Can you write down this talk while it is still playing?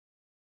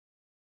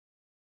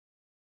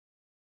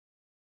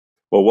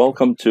Well,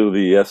 welcome to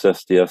the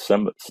SSTS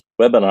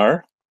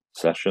webinar,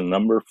 session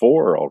number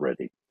 4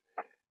 already.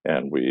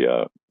 And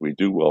we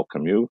do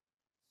welcome you.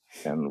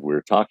 And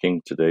we're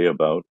talking today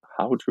about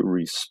how to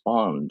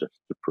respond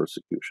to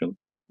persecution,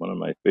 one of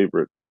my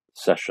favorite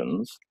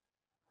sessions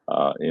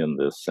in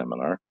this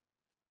seminar.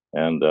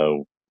 And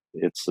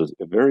it's a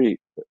very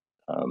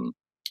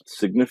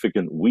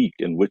significant week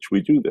in which we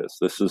do this.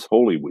 This is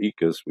Holy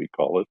Week, as we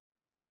call it,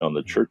 on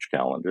the church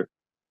calendar,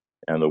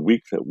 and a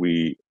week that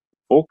we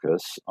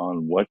focus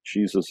on what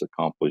Jesus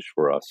accomplished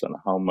for us and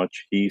how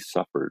much he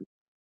suffered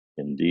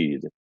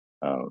indeed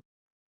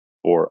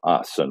for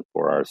us and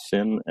for our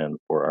sin and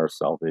for our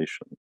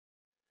salvation.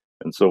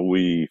 And so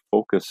we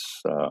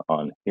focus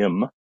on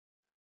him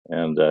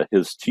and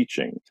his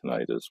teaching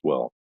tonight as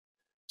well.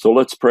 So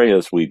let's pray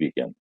as we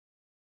begin.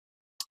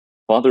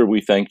 Father,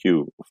 we thank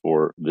you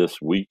for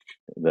this week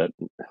that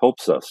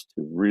helps us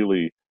to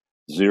really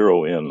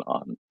zero in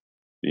on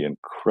the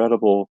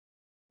incredible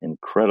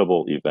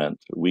event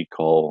we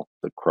call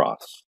the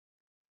cross,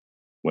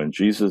 when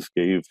Jesus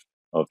gave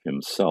of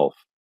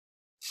himself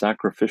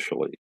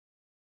sacrificially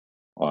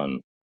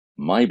on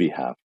my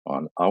behalf,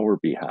 on our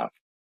behalf,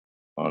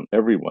 on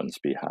everyone's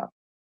behalf.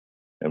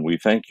 And we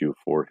thank you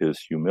for his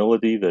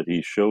humility that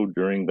he showed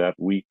during that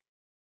week,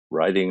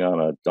 riding on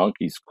a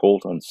donkey's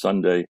colt on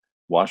Sunday,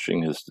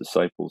 washing his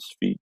disciples'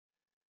 feet,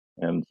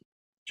 and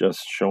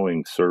just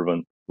showing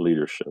servant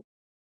leadership,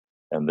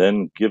 and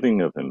then giving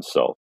of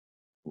himself,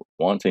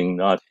 wanting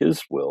not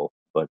his will,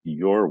 but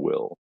your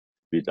will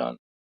be done.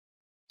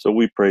 So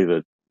we pray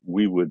that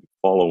we would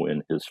follow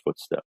in his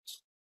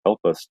footsteps.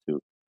 Help us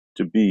to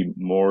be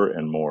more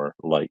and more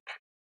like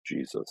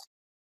Jesus.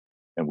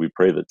 And we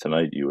pray that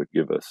tonight you would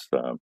give us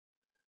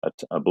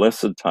a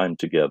blessed time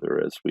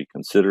together as we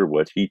consider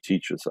what he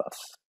teaches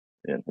us.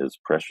 In his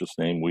precious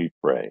name we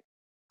pray.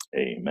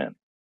 Amen.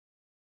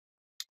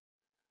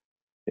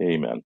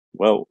 Amen.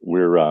 Well,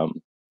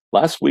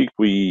 last week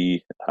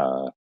we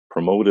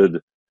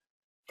promoted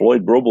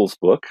Floyd Brobel's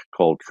book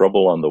called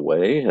Trouble on the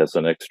Way as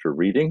an extra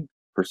reading,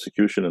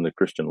 Persecution in the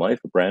Christian Life,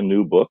 a brand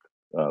new book,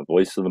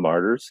 Voice of the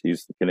Martyrs.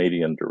 He's the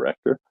Canadian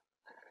director.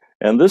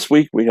 And this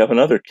week we have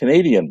another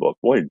Canadian book.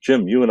 Boy,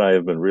 Jim, you and I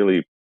have been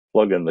really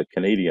plugging the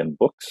Canadian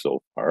books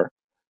so far.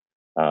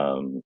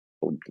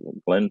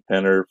 Glenn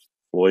Penner,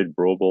 Floyd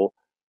Brobel,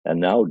 and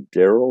now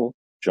Darrell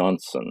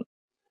Johnson,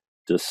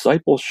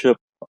 Discipleship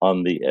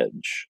on the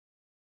Edge,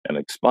 an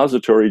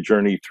expository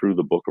journey through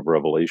the book of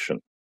Revelation.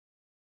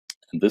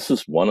 And this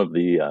is one of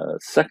the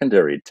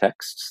secondary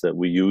texts that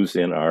we use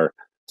in our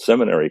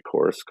seminary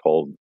course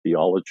called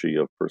Theology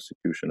of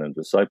Persecution and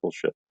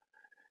Discipleship.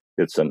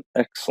 It's an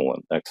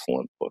excellent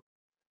book.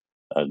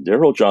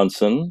 Darrell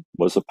Johnson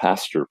was a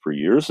pastor for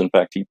years. In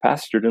fact, he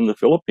pastored in the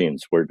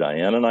Philippines, where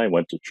Diane and I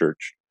went to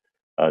church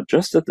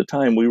just at the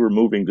time we were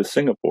moving to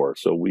Singapore.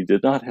 So we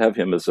did not have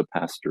him as a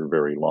pastor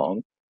very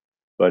long,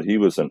 but he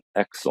was an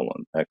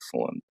excellent,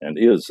 and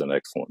is an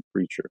excellent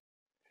preacher.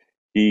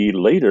 He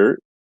later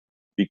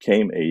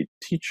became a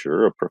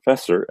teacher, a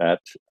professor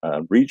at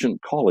Regent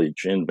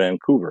College in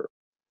Vancouver,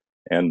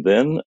 and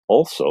then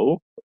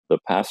also the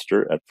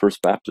pastor at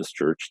First Baptist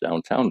Church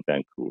downtown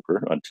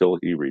Vancouver until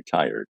he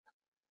retired.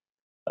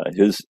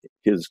 His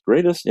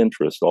greatest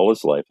interest all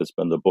his life has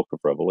been the book of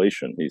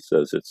Revelation. He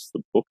says it's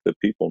the book that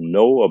people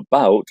know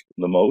about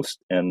the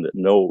most and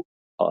know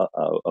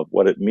of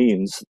what it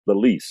means the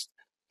least.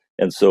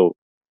 And so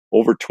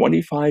over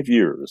 25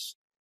 years,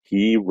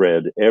 he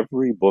read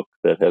every book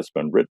that has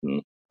been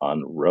written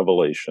on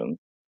Revelation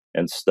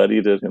and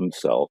studied it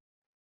himself,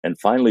 and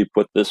finally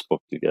put this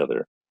book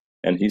together.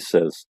 And he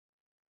says,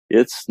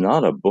 it's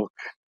not a book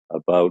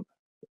about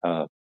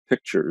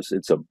pictures.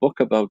 It's a book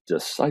about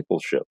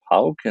discipleship.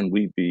 How can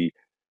we be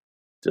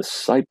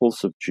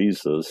disciples of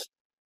Jesus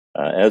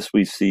as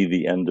we see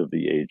the end of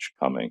the age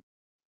coming?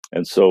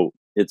 And so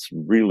it's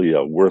really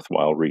a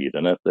worthwhile read.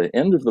 And at the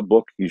end of the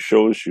book, he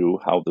shows you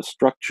how the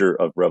structure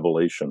of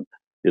Revelation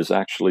is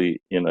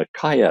actually in a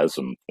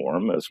chiasm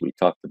form, as we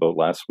talked about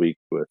last week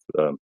with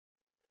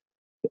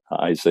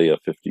Isaiah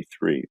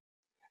 53.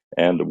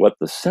 And what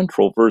the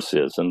central verse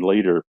is, and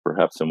later,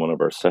 perhaps in one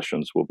of our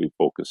sessions, we'll be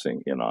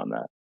focusing in on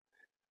that.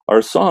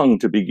 Our song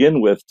to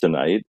begin with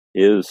tonight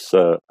is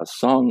a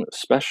song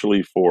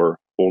especially for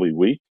Holy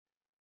Week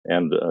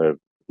and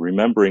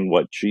remembering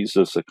what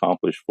Jesus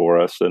accomplished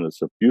for us, and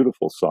it's a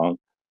beautiful song.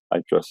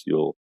 I trust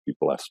you'll be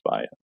blessed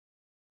by it.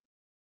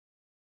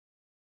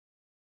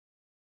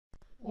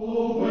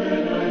 Oh,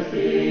 when I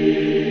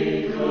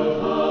think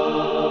of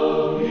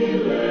how he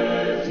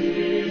left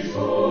his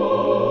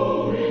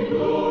home in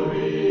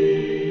glory,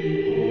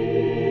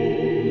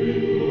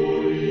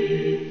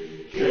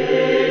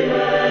 came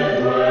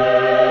and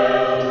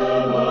dwelt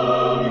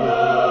among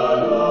the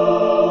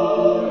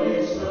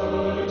lowly,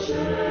 such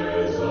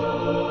as I,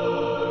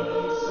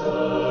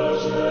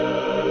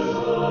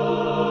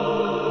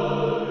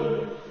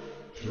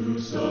 to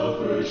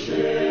suffer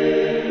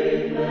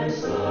shame and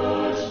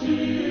such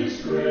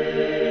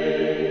disgrace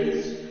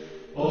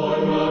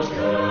on Mount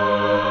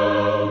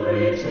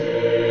Calvary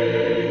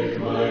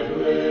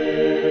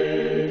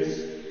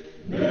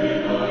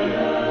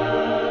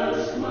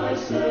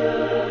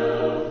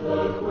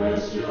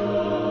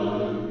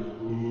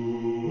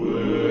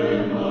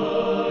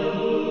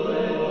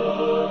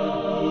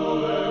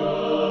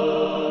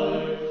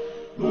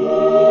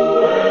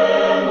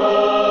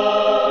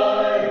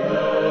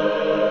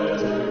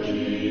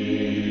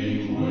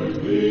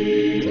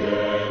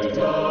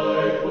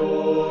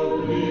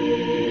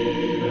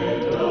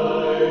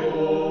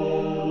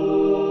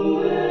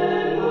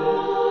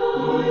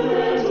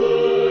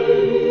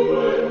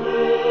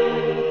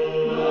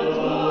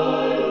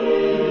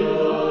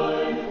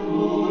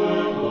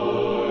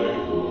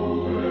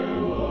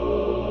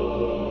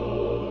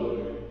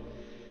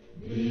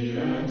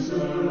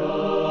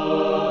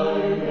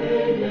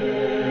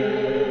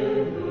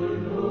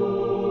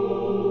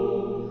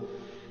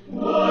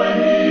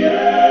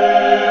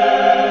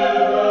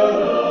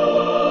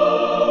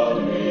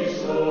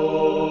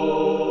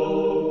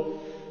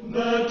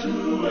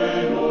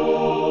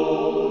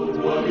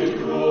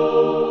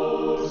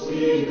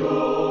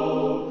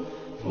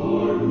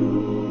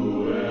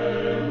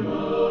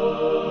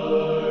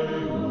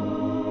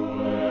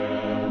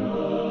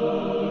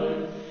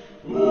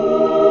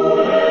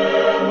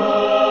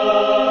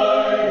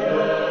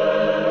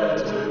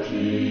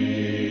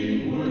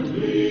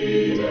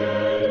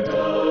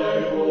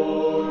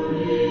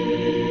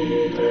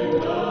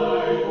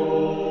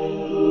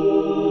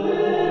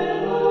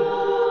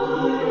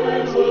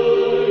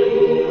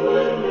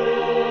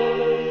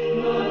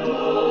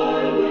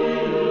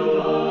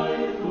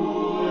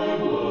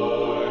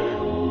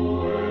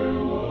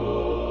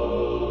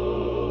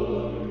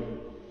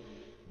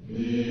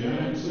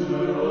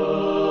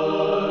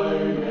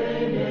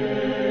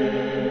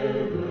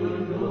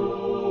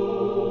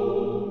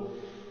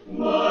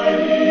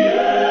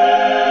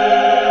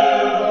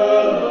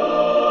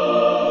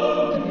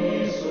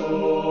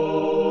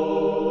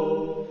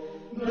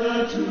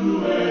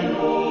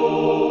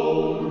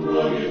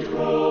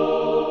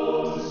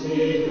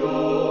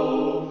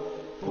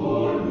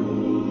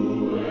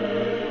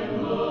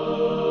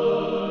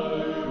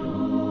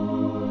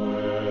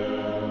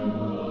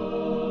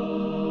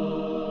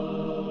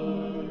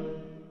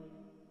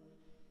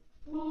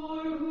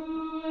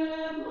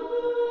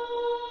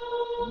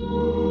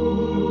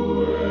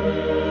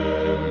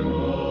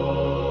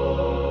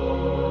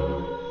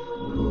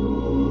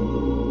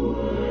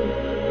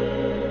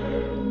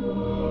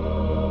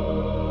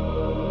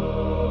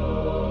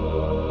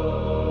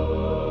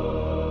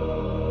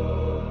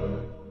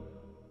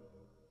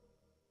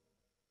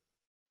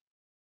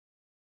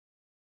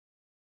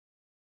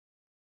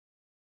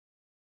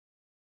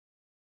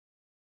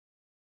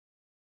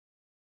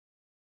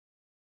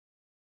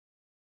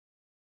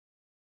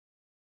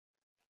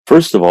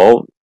First of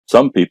all,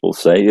 some people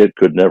say it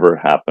could never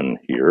happen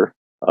here.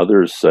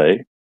 Others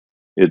say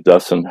it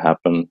doesn't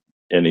happen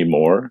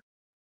anymore.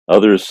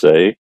 Others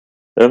say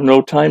they have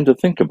no time to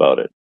think about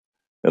it.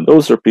 And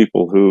those are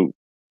people who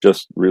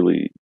just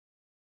really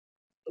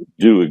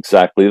do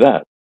exactly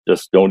that,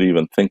 just don't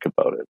even think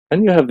about it.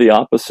 And you have the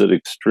opposite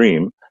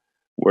extreme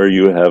where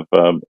you have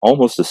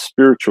almost a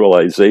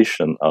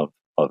spiritualization of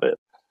it.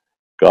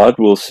 God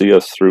will see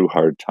us through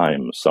hard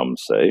times, some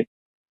say.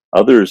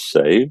 Others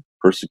say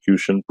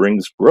persecution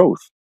brings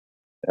growth.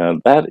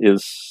 And that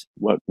is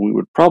what we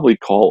would probably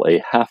call a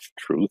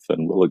half-truth,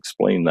 and we'll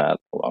explain that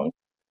along.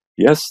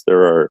 Yes,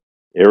 there are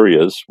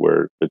areas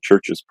where the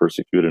church is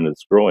persecuted and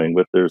it's growing,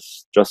 but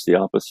there's just the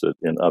opposite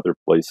in other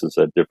places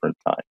at different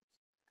times.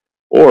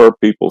 Or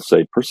people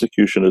say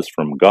persecution is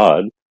from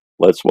God,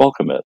 let's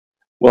welcome it.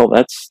 Well,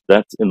 that's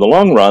in the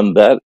long run,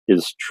 that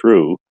is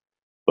true,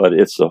 but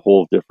it's a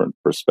whole different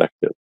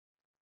perspective.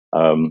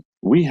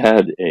 We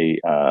had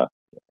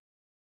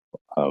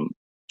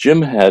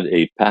Jim had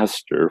a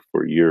pastor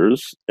for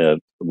years at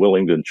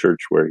Willingdon Church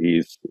where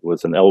he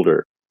was an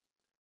elder,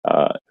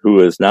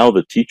 who is now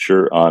the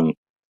teacher on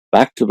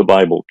Back to the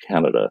Bible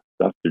Canada,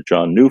 Dr.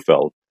 John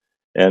Neufeld.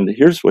 And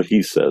here's what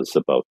he says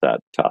about that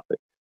topic.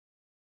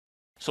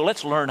 So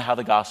let's learn how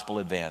the gospel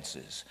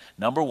advances.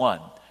 Number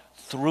one,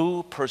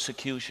 through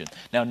persecution.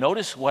 Now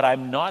notice what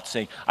I'm not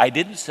saying. I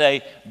didn't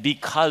say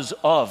because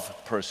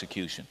of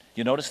persecution.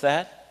 You notice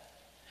that?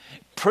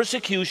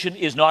 Persecution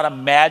is not a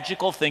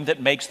magical thing that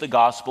makes the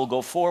gospel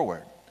go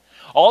forward.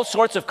 All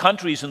sorts of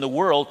countries in the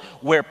world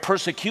where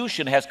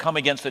persecution has come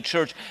against the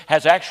church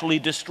has actually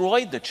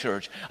destroyed the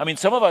church. I mean,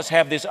 some of us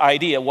have this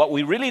idea, what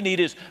we really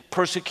need is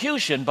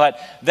persecution, but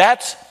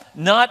that's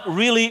not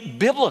really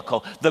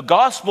biblical. The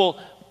gospel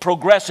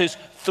progresses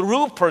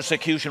through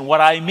persecution.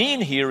 What I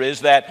mean here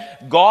is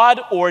that God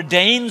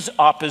ordains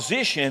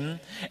opposition,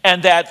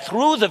 and that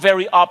through the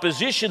very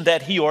opposition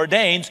that he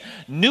ordains,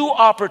 new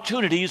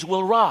opportunities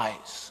will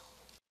rise.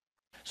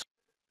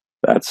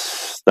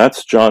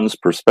 That's John's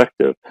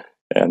perspective.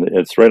 And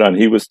it's right on.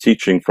 He was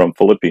teaching from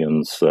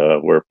Philippians,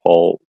 where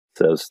Paul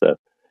says that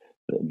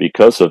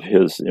because of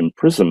his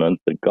imprisonment,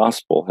 the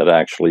gospel had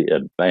actually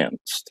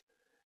advanced.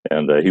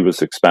 And he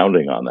was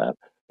expounding on that.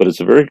 But it's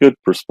a very good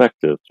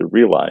perspective to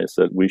realize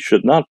that we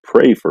should not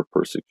pray for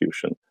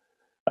persecution.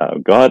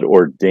 God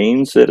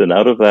ordains it, and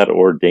out of that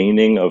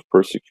ordaining of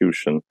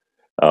persecution,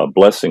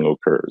 blessing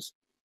occurs.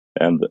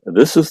 And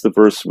this is the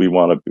verse we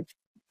want to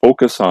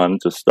focus on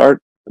to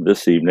start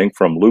this evening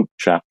from Luke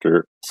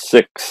chapter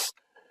 6.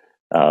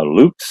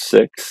 Luke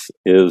 6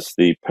 is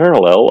the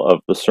parallel of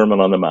the Sermon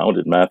on the Mount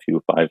in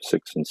Matthew 5,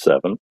 6, and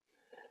 7.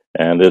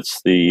 And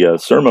it's the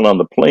Sermon on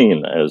the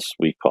Plain, as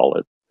we call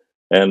it.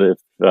 And if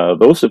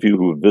those of you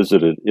who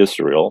visited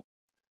Israel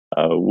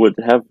would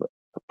have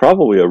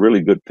probably a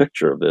really good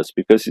picture of this,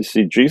 because you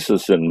see,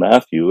 Jesus in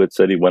Matthew, it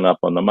said he went up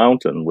on the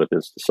mountain with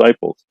his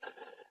disciples,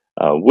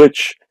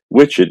 which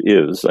it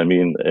is. I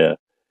mean,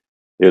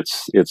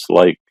 it's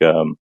like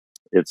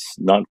it's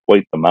not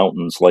quite the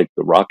mountains like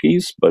the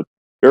Rockies, but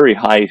very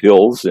high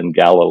hills in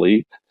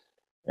Galilee.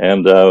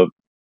 And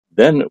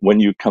then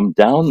when you come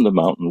down the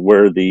mountain,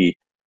 where the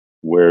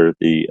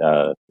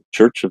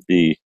Church of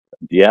the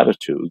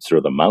Beatitudes, or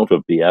the Mount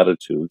of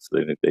Beatitudes,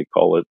 they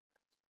call it,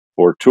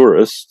 for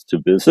tourists to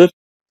visit.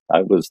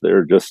 I was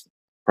there just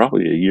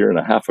probably a year and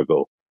a half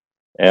ago.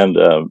 And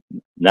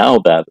now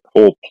that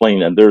whole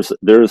plain, and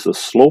there's a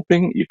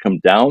sloping, you come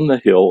down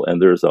the hill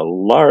and there's a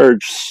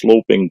large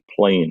sloping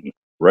plain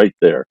right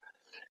there.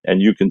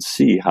 And you can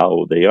see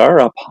how they are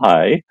up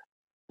high,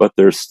 but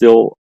they're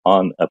still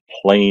on a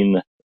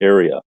plain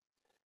area.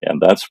 And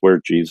that's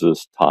where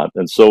Jesus taught.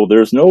 And so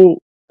there's no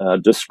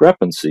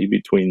discrepancy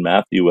between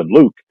Matthew and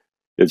Luke.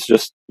 It's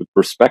just the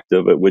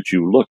perspective at which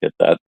you look at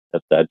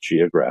that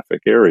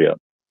geographic area.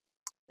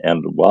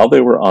 And while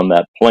they were on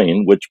that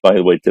plain, which, by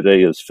the way,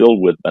 today is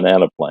filled with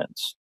banana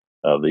plants,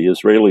 the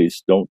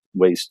Israelis don't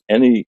waste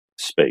any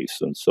space.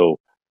 And so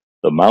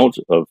the Mount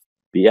of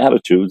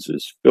Beatitudes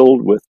is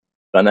filled with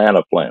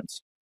banana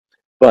plants.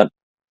 But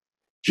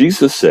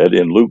Jesus said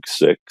in Luke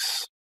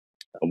 6,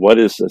 what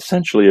is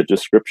essentially a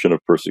description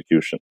of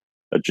persecution.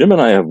 Jim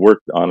and I have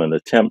worked on an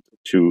attempt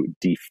to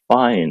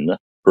define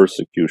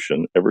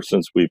persecution ever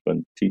since we've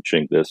been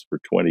teaching this for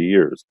 20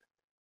 years.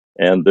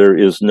 And there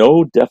is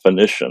no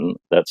definition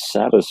that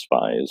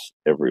satisfies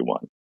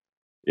everyone.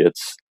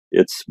 It's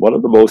one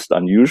of the most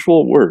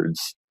unusual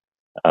words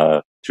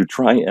to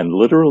try and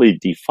literally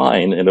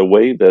define in a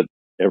way that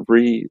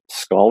every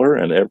scholar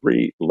and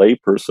every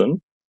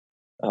layperson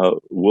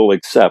will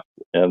accept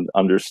and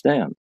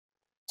understand.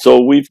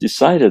 So we've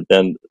decided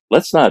then,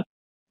 let's not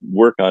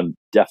work on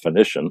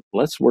definition,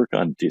 let's work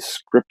on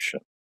description.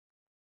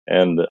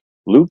 And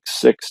Luke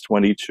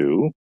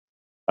 6:22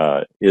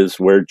 is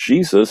where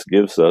Jesus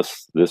gives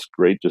us this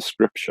great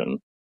description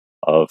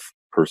of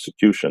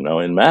persecution. Now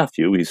in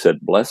Matthew, he said,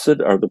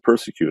 blessed are the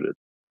persecuted.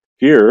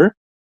 Here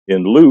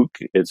in Luke,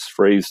 it's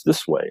phrased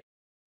this way: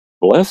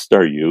 blessed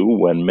are you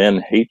when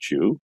men hate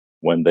you,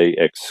 when they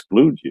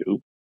exclude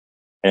you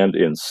and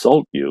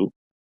insult you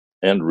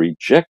and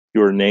reject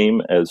your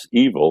name as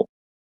evil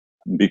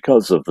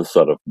because of the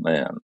Son of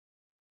Man.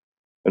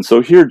 And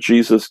so here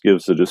Jesus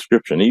gives a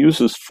description. He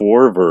uses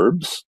 4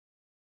 verbs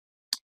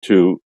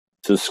to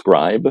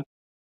describe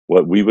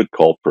what we would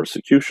call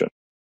persecution: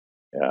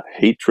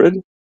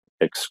 hatred,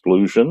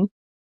 exclusion,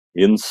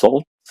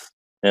 insult,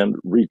 and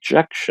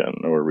rejection,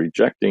 or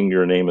rejecting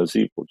your name as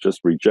evil,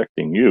 just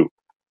rejecting you.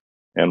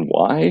 And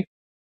why?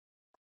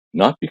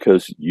 Not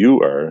because you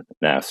are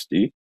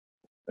nasty,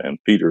 and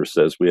Peter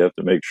says we have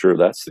to make sure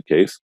that's the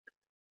case,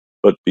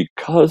 but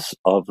because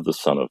of the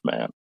Son of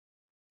Man.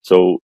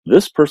 So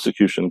this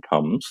persecution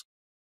comes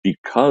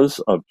because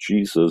of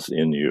Jesus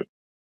in you.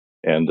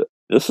 And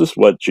this is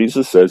what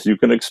Jesus says you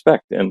can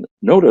expect. And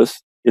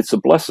notice, it's a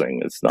blessing.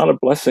 It's not a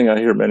blessing I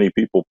hear many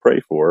people pray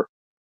for.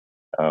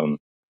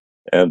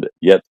 And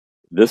yet,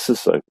 this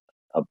is a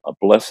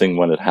blessing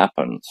when it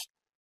happens.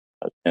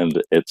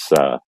 And it's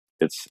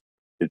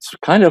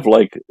kind of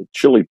like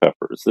chili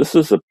peppers. This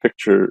is a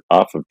picture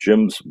off of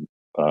Jim's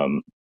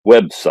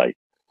website.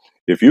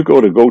 If you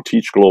go to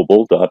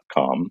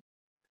goteachglobal.com,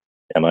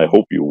 and I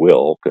hope you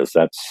will, because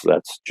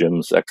that's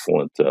Jim's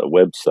excellent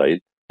website.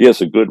 He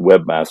has a good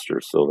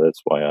webmaster, so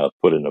that's why I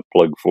put in a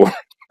plug for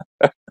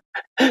it.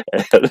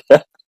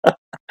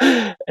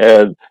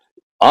 And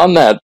on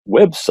that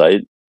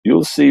website,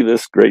 you'll see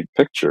this great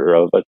picture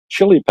of a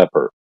chili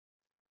pepper.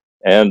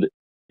 And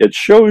it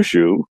shows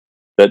you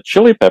that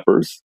chili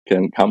peppers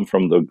can come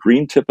from the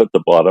green tip at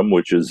the bottom,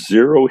 which is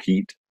 0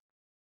 heat,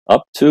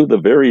 up to the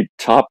very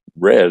top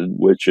red,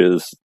 which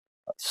is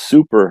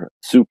super,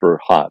 super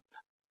hot.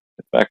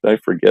 In fact, I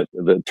forget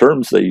the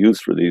terms they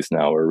use for these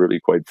now are really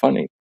quite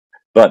funny.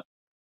 But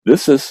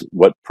this is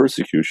what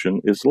persecution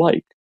is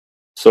like.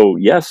 So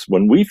yes,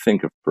 when we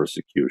think of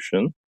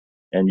persecution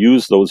and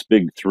use those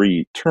big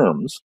 3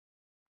 terms,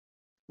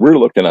 we're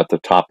looking at the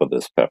top of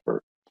this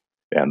pepper.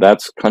 And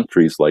that's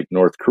countries like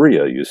North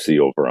Korea you see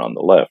over on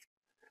the left.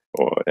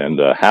 And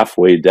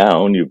halfway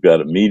down, you've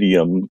got a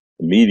medium,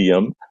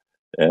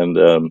 and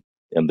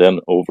then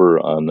over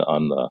on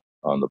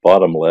the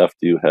bottom left,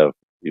 you have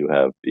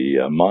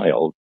the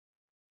mild,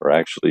 or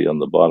actually on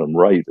the bottom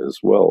right as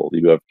well.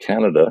 You have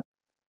Canada,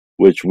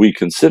 which we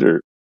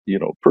consider,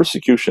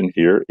 persecution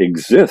here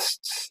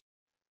exists,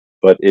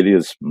 but it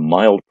is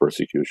mild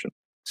persecution.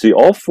 See,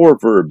 all 4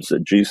 verbs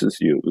that Jesus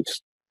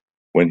used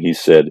when he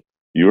said,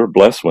 "You are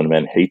blessed when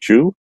men hate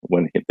you,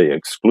 when they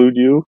exclude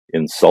you,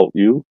 insult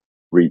you,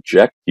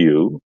 reject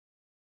you,"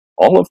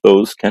 all of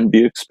those can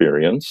be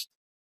experienced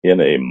in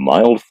a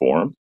mild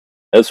form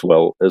as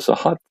well as a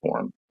hot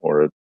form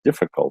or a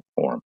difficult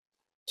form.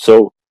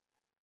 So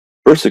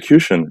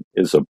persecution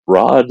is a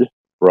broad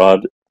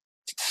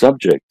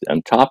subject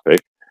and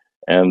topic,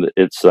 and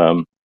it's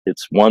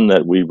one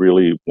that we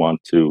really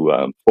want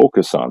to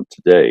focus on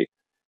today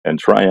and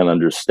try and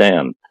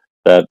understand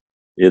that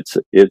it's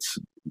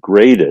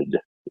graded.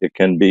 It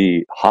can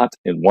be hot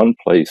in one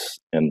place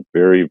and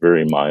very,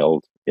 very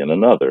mild in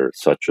another,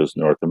 such as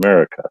North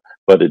America,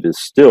 but it is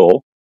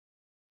still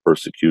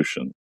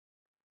persecution.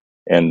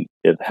 And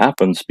it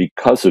happens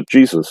because of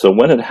Jesus. So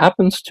when it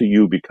happens to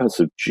you because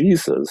of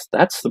Jesus,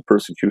 that's the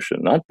persecution,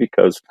 not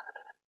because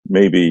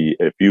maybe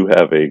if you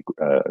have a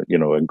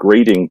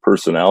grating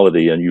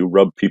personality and you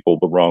rub people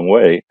the wrong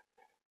way,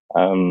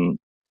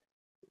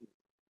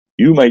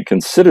 you might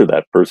consider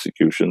that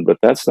persecution, but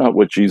that's not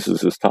what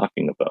Jesus is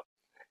talking about.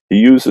 He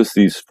uses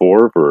these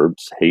 4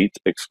 verbs: hate,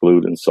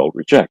 exclude, insult,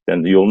 reject.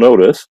 And you'll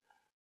notice,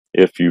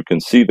 if you can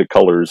see the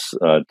colors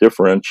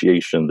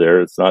differentiation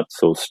there, it's not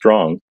so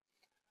strong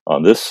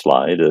on this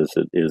slide as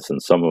it is in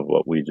some of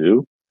what we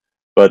do.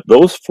 But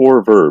those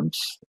 4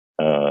 verbs,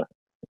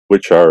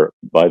 which are,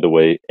 by the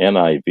way,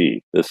 NIV.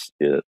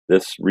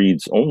 This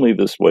reads only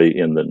this way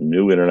in the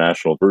New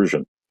International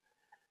Version.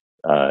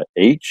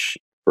 H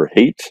for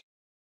hate,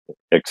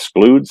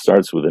 exclude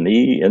starts with an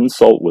E,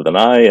 insult with an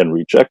I, and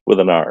reject with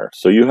an R.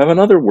 So you have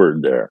another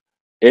word there,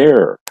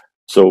 err.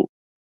 So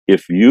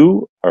if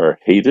you are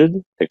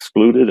hated,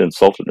 excluded,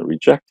 insulted, and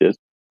rejected,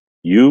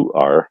 you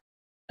are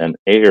an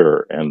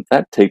heir. And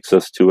that takes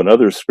us to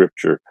another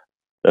scripture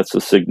that's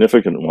a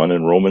significant one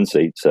in Romans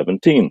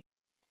 8:17.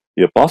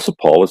 The Apostle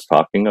Paul is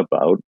talking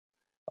about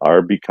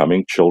our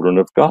becoming children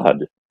of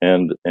God,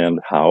 and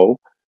how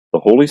the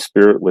Holy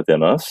Spirit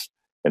within us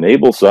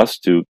enables us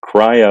to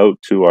cry out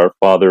to our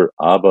Father,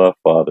 Abba,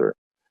 Father.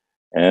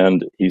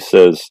 And he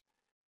says,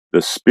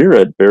 the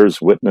Spirit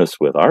bears witness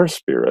with our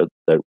spirit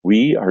that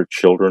we are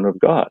children of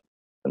God.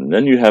 And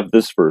then you have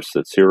this verse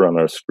that's here on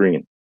our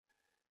screen.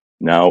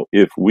 Now,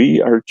 if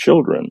we are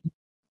children,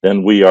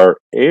 then we are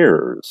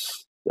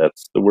heirs.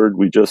 That's the word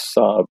we just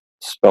saw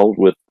spelled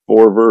with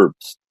 4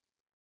 verbs.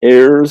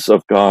 Heirs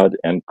of God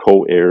and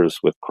co-heirs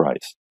with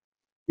Christ,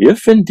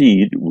 if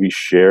indeed we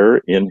share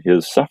in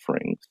his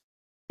sufferings,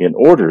 in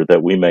order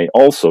that we may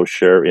also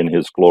share in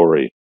his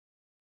glory.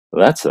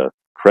 That's a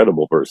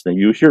credible verse. Now,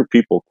 you hear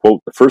people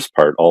quote the first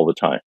part all the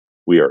time.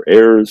 We are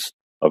heirs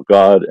of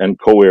God and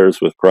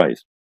co-heirs with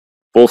Christ.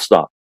 Full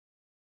stop.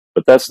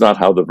 But that's not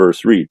how the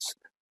verse reads.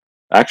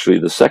 Actually,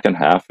 the second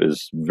half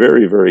is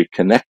very, very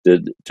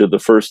connected to the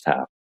first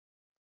half.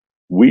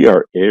 We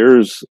are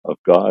heirs of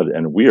God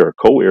and we are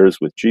co-heirs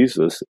with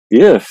Jesus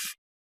if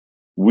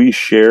we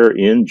share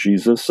in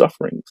Jesus'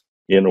 sufferings,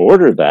 in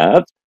order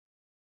that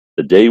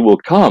the day will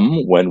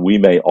come when we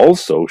may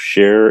also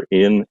share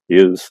in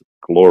his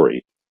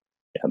glory.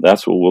 And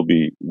that's what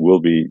we'll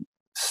be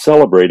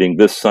celebrating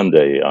this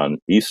Sunday on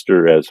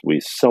Easter, as we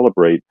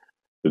celebrate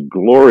the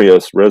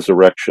glorious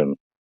resurrection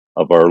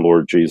of our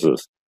Lord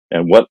Jesus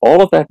and what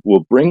all of that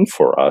will bring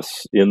for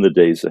us in the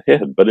days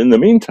ahead. But in the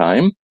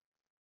meantime,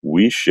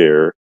 we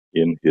share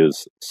in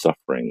his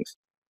sufferings.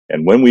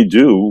 And when we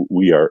do,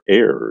 we are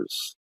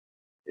heirs,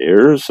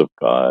 heirs of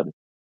God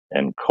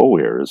and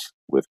co-heirs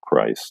with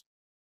Christ.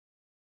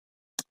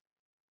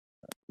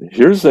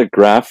 Here's a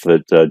graph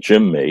that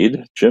Jim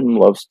made. Jim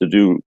loves to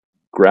do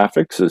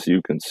graphics, as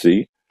you can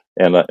see.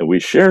 And we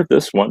shared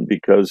this one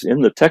because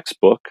in the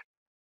textbook,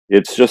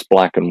 it's just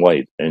black and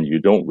white, and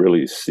you don't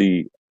really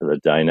see the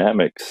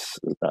dynamics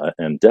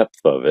and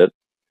depth of it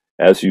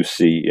as you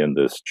see in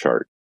this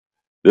chart.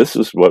 This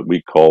is what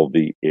we call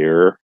the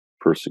Heir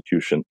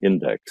Persecution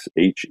Index,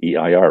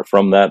 HEIR,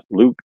 from that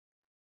Luke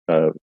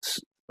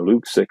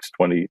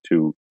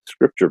 6:22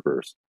 scripture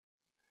verse.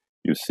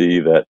 You see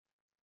that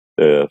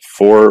the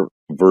four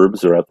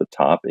verbs are at the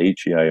top,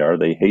 HEIR.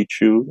 They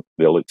hate you,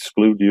 they'll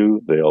exclude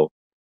you, they'll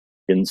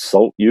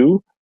insult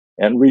you,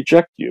 and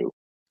reject you.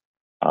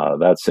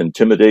 That's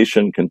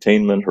intimidation,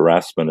 containment,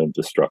 harassment, and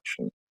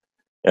destruction.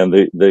 And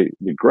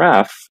the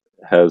graph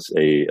has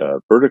a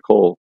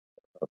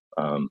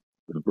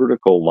the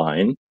vertical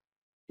line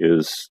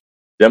is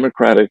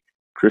democratic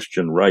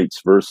Christian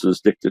rights versus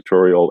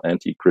dictatorial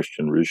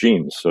anti-Christian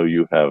regimes. So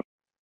you have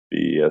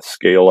the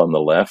scale on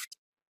the left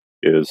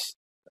is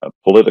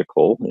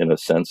political, in a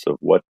sense of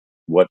what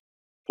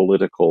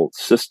political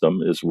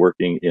system is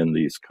working in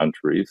these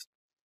countries,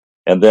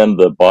 and then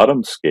the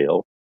bottom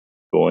scale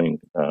going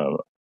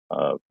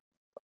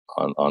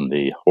on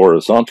the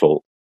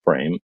horizontal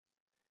frame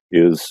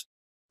is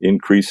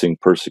increasing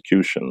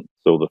persecution.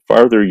 So the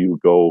farther you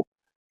go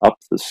up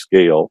the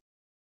scale,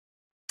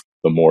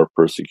 the more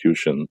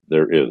persecution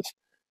there is.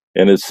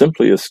 And it's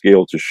simply a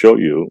scale to show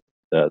you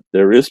that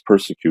there is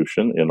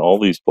persecution in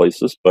all these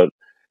places, but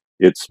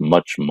it's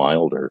much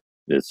milder.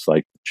 It's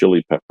like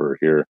chili pepper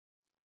here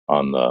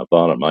on the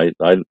bottom.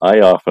 I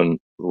often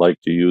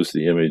like to use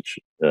the image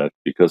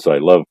because I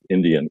love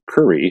Indian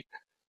curry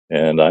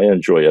and I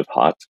enjoy it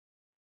hot.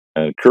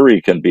 And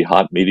curry can be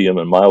hot, medium,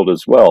 and mild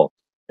as well.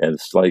 And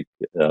it's like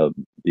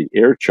the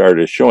air chart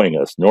is showing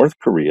us North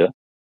Korea,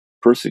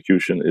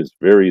 persecution is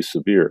very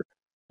severe.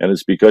 And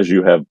it's because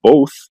you have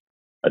both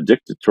a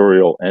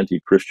dictatorial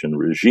anti-Christian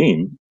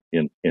regime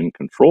in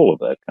control of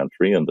that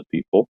country and the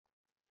people,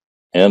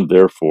 and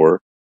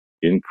therefore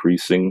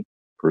increasing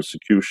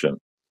persecution.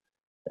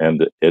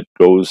 And it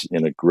goes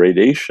in a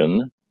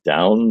gradation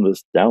down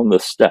the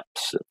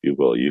steps, if you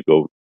will.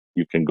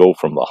 You can go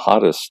from the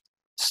hottest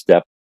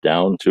step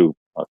down to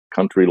a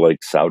country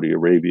like Saudi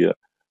Arabia,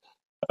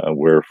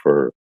 where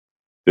for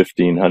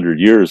 1,500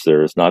 years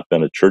there has not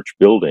been a church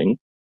building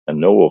and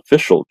no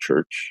official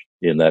church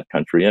in that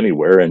country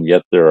anywhere, and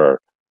yet there are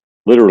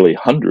literally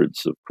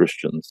hundreds of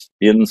Christians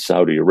in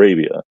Saudi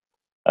Arabia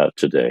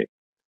today,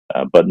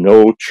 but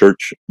no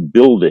church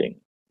building.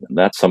 And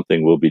that's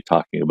something we'll be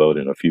talking about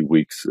in a few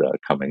weeks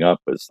coming up,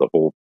 is the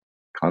whole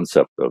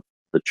concept of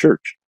the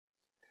church.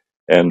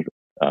 And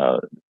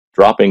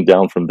dropping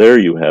down from there,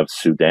 you have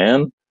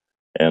Sudan,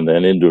 and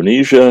then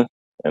Indonesia,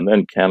 and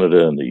then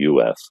Canada and the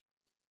U.S.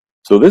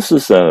 So this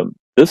is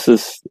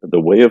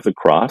the way of the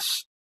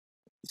cross.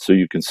 So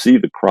you can see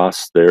the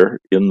cross there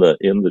in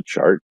the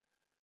chart,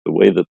 the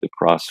way that the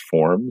cross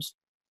forms,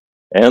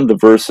 and the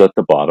verse at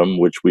the bottom,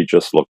 which we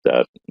just looked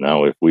at.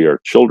 Now, if we are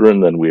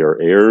children, then we are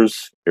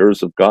heirs,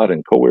 heirs of God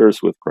and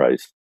co-heirs with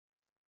Christ,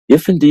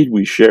 if indeed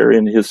we share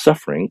in his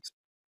sufferings,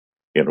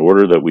 in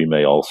order that we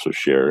may also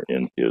share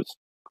in his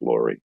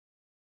glory.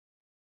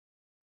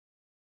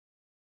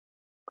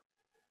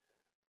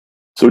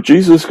 So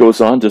Jesus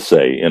goes on to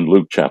say in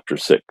Luke chapter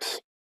 6,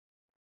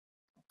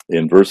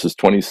 in verses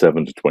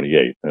 27 to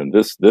 28, and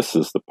this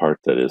is the part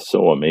that is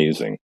so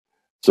amazing.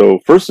 So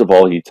first of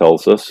all, he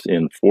tells us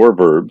in four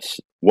verbs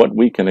what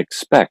we can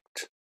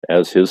expect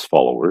as his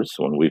followers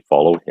when we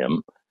follow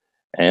him,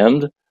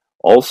 and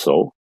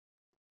also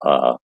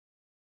the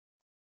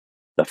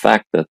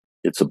fact that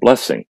it's a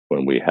blessing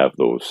when we have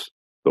those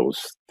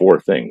four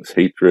things: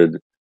 hatred,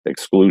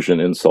 exclusion,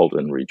 insult,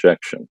 and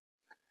rejection.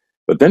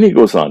 But then he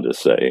goes on to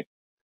say,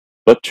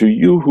 but to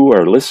you who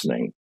are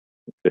listening,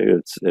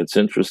 it's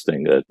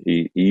interesting that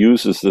he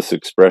uses this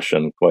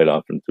expression quite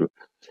often to,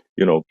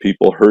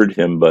 people heard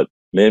him, but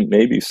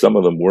maybe some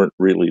of them weren't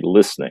really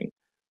listening.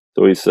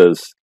 So he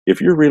says, if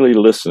you're really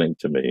listening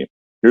to me,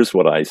 here's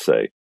what I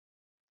say.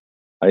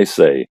 I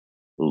say,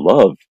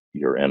 love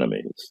your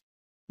enemies.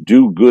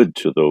 Do good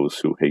to those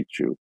who hate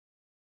you.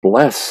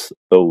 Bless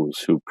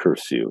those who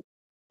curse you.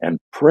 And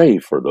pray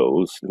for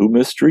those who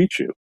mistreat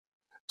you.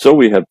 So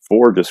we had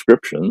four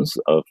descriptions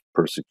of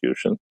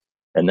persecution.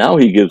 And now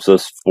he gives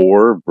us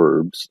 4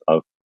 verbs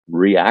of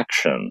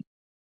reaction.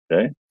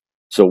 Okay.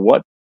 So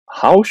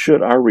how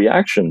should our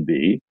reaction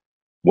be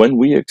when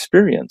we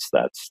experience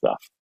that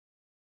stuff?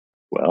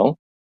 Well,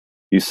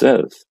 he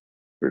says,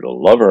 we're to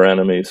love our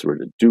enemies, we're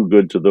to do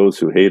good to those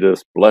who hate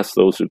us, bless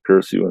those who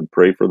curse you, and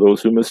pray for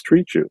those who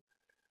mistreat you.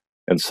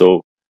 And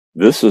so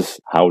this is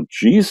how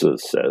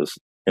Jesus says,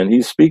 and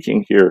he's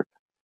speaking here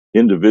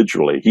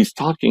individually. He's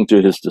talking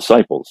to his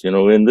disciples, in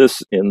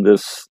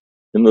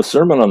the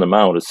Sermon on the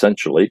Mount,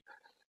 essentially,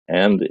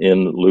 and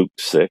in Luke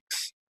 6,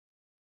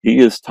 he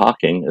is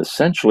talking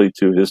essentially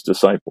to his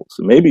disciples,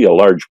 maybe a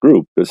large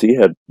group, because he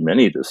had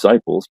many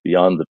disciples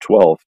beyond the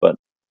 12, but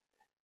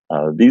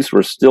these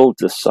were still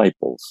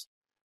disciples.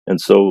 And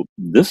so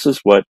this is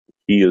what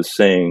he is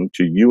saying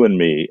to you and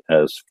me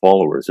as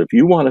followers. If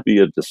you want to be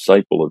a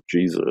disciple of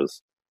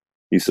Jesus,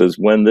 he says,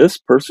 when this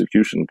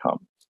persecution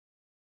comes,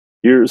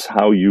 here's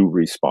how you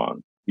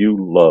respond. You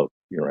love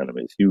your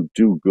enemies. You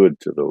do good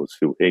to those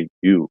who hate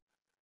you.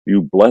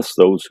 You bless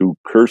those who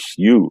curse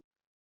you.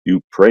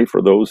 You pray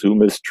for those who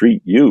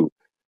mistreat you.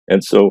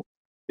 And so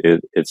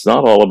it's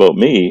not all about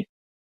me.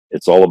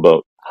 It's all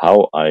about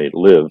how I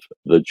live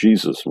the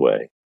Jesus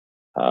way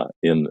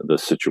in the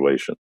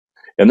situation.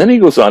 And then he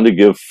goes on to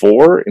give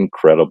 4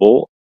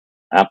 incredible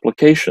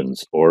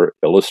applications or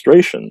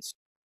illustrations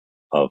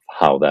of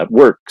how that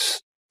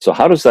works. So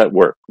how does that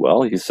work?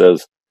 Well, he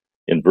says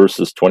in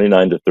verses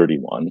 29 to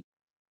 31,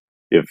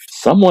 if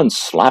someone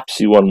slaps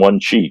you on one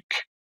cheek,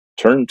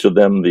 turn to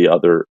them the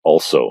other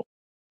also.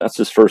 That's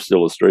his first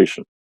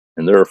illustration.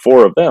 And there are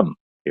 4 of them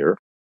here.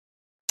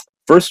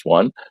 First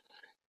one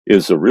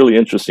is a really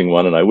interesting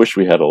one, and I wish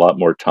we had a lot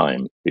more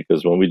time,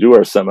 because when we do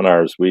our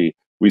seminars, we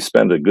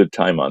spend a good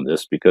time on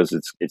this because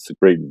it's a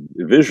great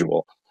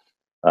visual.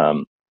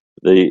 Um,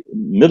 the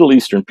Middle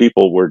Eastern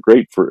people were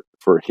great for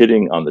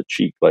hitting on the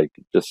cheek, like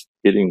just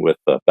hitting with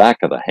the back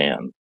of the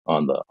hand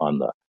on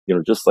the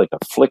just like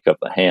a flick of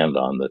the hand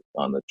on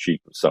the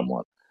cheek of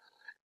someone.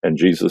 And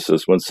Jesus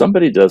says, when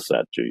somebody does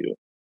that to you,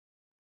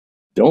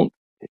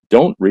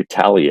 don't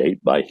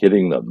retaliate by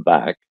hitting them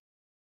back.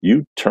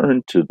 You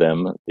turn to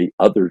them the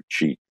other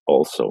cheek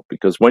also,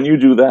 because when you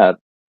do that,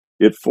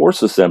 it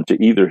forces them to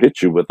either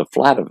hit you with the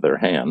flat of their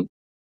hand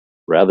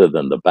rather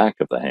than the back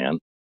of the hand.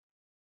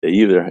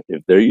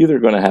 They're either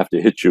going to have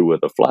to hit you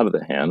with the flat of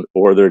the hand,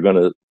 or they're going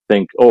to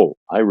think, oh,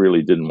 I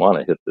really didn't want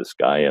to hit this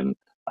guy and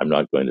I'm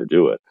not going to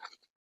do it.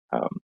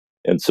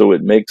 And so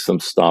it makes them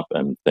stop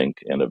and think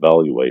and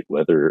evaluate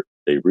whether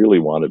they really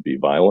want to be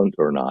violent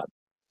or not.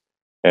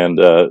 And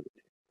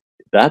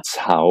that's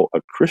how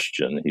a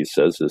Christian, he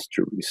says, is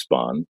to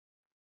respond.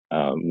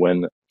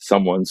 When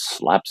someone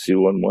slaps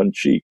you on one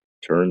cheek,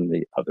 turn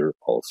the other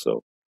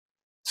also.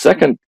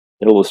 Second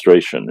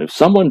illustration, if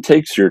someone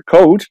takes your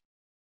coat,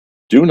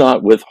 do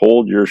not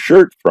withhold your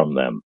shirt from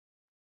them.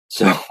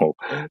 So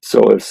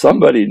if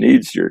somebody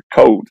needs your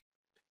coat,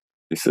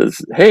 he says,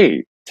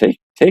 hey,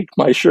 take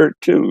my shirt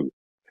too.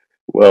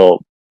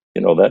 Well,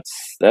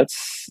 that's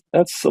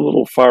a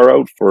little far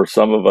out for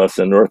some of us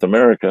in North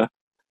America.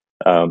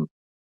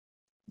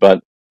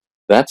 But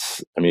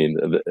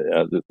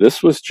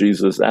this was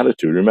Jesus'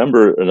 attitude.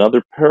 Remember,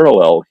 another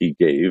parallel he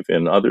gave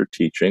in other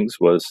teachings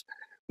was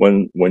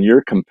when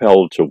you're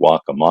compelled to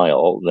walk a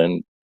mile,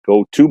 then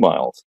go 2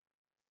 miles.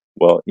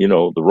 Well,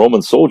 the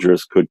Roman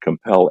soldiers could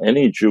compel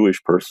any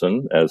Jewish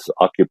person as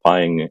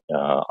occupying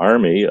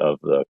army of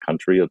the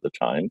country at the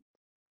time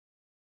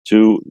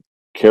to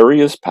carry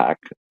his pack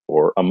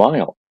for a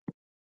mile.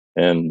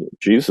 And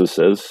Jesus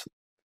says,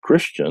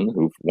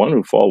 one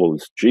who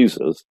follows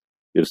Jesus,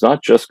 is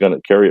not just going to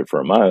carry it for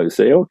a mile. You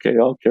say, okay,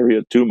 I'll carry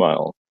it 2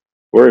 miles.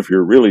 Or if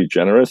you're really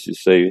generous, you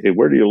say, hey,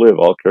 where do you live?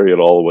 I'll carry it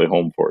all the way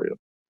home for you.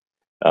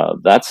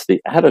 That's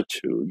the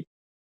attitude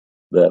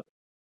that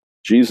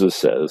Jesus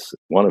says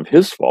one of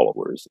his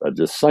followers, a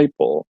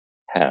disciple,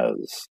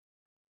 has.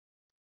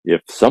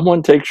 If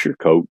someone takes your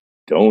coat,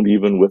 don't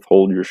even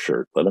withhold your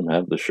shirt. Let them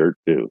have the shirt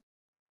too.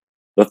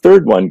 The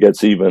third one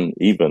gets even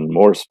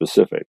more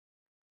specific.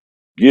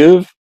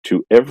 Give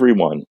to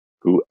everyone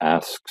who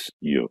asks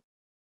you.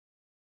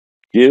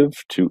 Give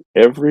to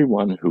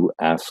everyone who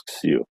asks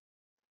you.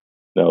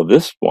 Now,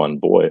 this one,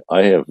 boy,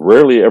 I have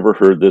rarely ever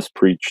heard this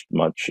preached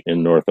much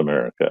in North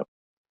America,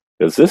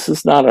 because this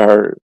is not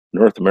our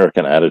North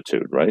American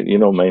attitude, right?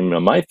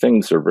 My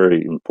things are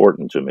very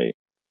important to me.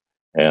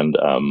 And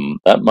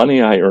that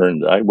money I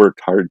earned, I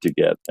worked hard to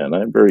get, and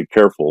I'm very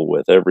careful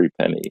with every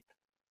penny.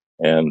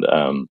 And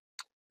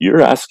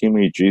you're asking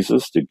me,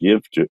 Jesus, to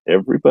give to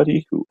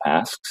everybody who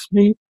asks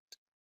me?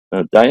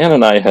 Diane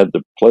and I had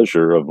the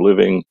pleasure of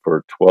living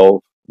for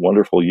 12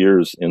 wonderful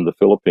years in the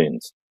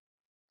Philippines.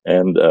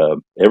 And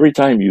every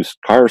time your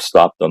car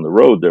stopped on the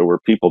road, there were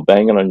people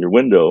banging on your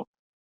window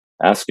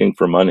asking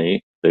for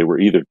money. They were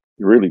either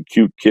really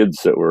cute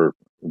kids that were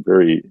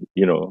very,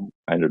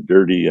 kind of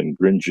dirty and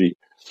gringy,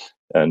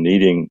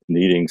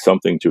 needing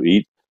something to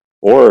eat,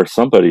 or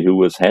somebody who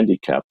was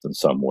handicapped in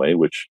some way,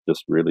 which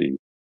just really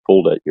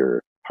pulled at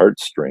your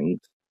heartstrings.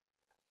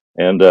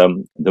 And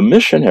the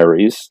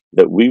missionaries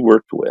that we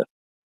worked with,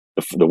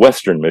 the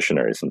Western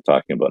missionaries I'm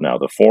talking about now,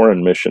 the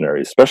foreign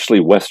missionaries, especially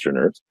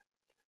Westerners,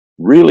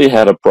 really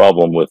had a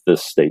problem with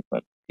this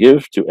statement: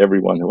 give to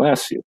everyone who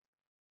asks you.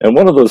 And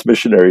one of those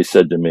missionaries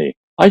said to me,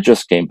 I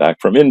just came back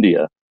from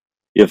India.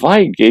 If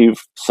I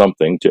gave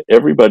something to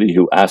everybody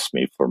who asked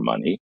me for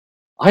money,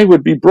 I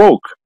would be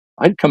broke.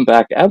 I'd come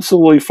back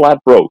absolutely flat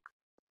broke.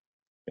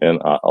 And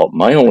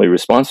my only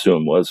response to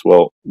him was,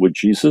 well, would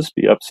Jesus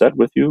be upset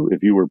with you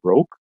if you were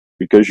broke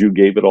because you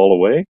gave it all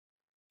away?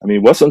 I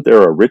mean, wasn't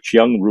there a rich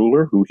young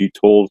ruler who he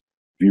told,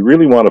 if you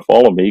really want to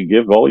follow me,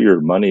 give all your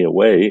money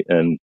away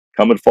and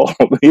come and follow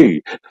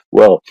me?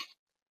 Well,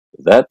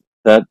 that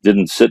that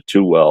didn't sit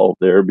too well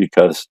there,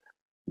 because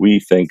we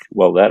think,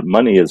 well, that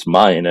money is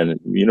mine. And,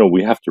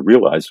 we have to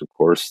realize, of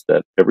course,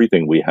 that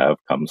everything we have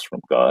comes from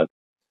God.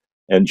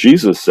 And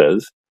Jesus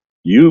says,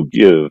 you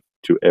give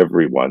to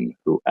everyone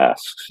who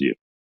asks you.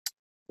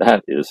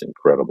 That is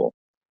incredible.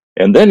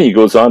 And then he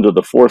goes on to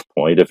the fourth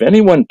point: if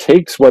anyone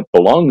takes what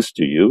belongs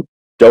to you,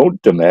 don't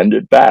demand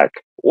it back.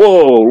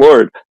 Whoa,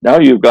 Lord, now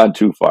you've gone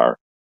too far.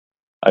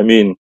 I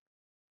mean,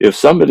 if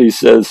somebody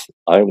says,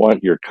 I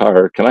want your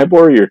car, can I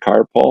borrow your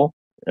car, Paul?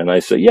 And I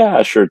say,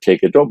 yeah, sure,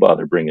 take it. Don't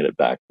bother bringing it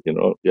back.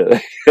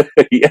 Yeah,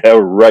 yeah,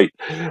 right,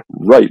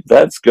 right.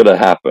 That's going to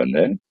happen.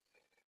 Eh?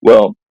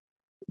 Well,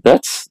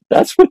 that's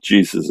what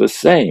Jesus is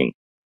saying.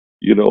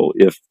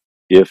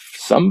 If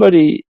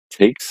somebody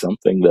takes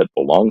something that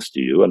belongs to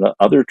you, and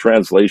other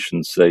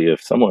translations say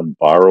if someone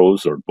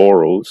borrows or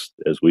borrows,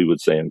 as we would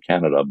say in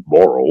Canada,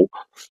 borrow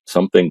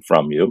something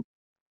from you,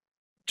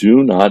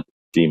 do not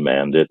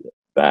demand it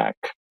back.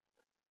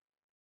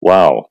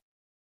 Wow.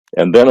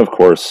 And then, of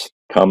course,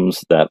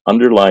 comes that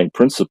underlying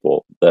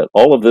principle that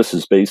all of this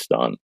is based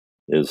on,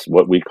 is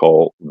what we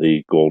call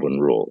the golden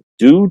rule.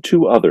 Do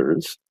to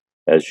others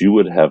as you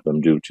would have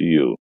them do to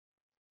you.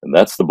 And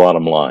that's the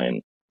bottom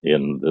line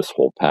in this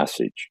whole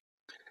passage.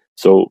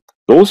 So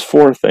those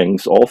four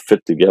things all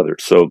fit together.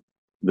 So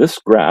this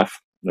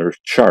graph or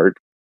chart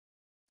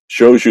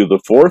shows you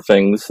the four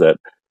things that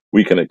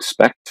we can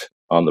expect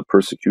on the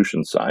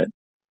persecution side,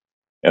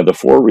 and the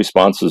four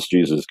responses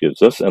Jesus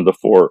gives us, and the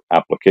four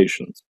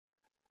applications.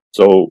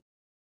 So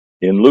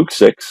in Luke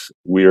 6,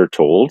 we are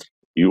told,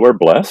 you are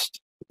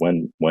blessed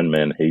when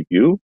men hate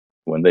you,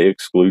 when they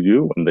exclude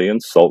you, when they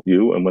insult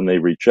you, and when they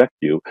reject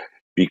you,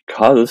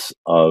 because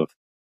of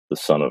the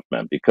Son of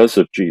Man, because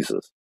of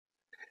Jesus.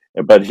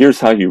 But here's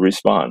how you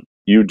respond.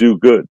 You do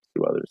good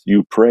to others.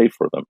 You pray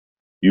for them.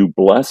 You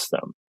bless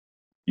them.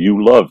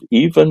 You love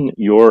even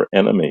your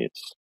enemies.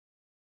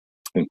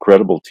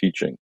 Incredible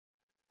teaching.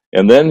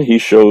 And then he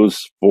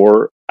shows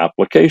four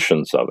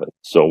applications of it.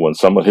 So when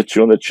someone hits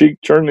you on the cheek,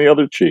 turn the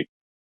other cheek.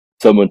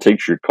 Someone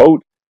takes your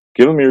coat,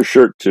 give them your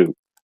shirt too.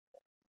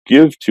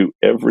 Give to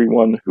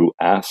everyone who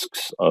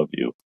asks of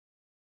you.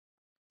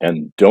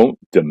 And don't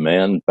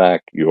demand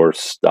back your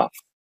stuff.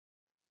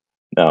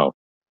 Now,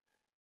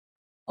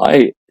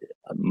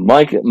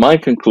 my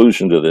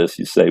conclusion to this,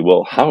 you say,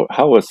 well,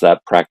 how is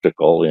that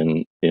practical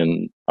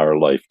in our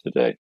life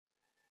today?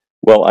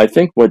 Well, I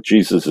think what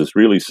Jesus is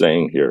really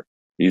saying here,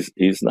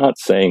 he's not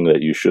saying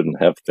that you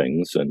shouldn't have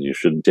things and you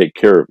shouldn't take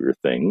care of your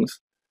things,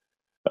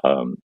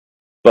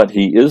 but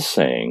he is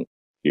saying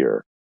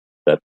here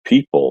that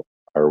people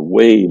are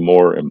way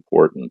more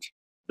important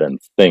than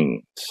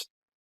things.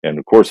 And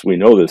of course, we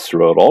know this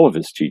throughout all of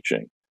his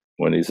teaching.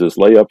 When he says,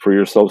 lay up for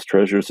yourselves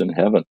treasures in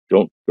heaven,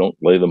 don't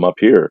lay them up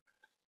here,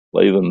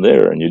 lay them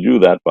there. And you do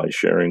that by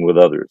sharing with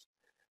others.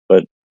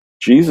 But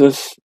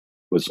Jesus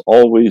was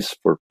always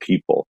for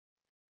people.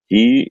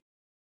 He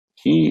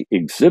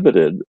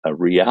exhibited a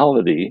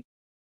reality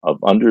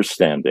of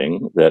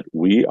understanding that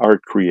we are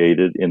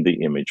created in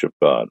the image of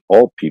God.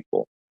 All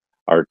people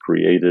are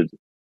created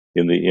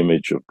in the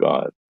image of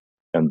God.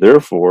 And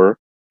therefore,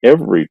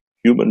 every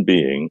human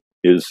being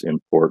is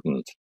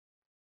important.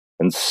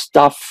 And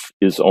stuff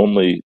is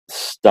only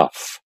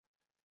stuff.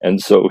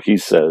 And so he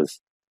says,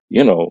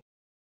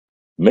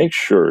 make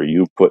sure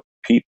you put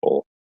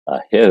people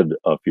ahead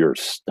of your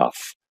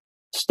stuff.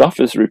 Stuff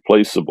is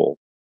replaceable.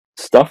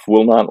 Stuff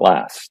will not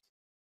last,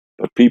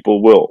 but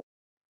people will.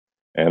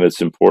 And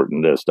it's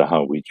important as to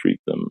how we treat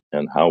them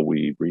and how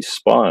we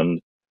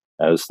respond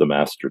as the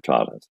Master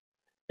taught us.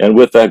 And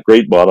with that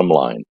great bottom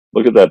line,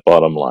 look at that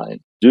bottom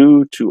line.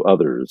 Do to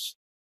others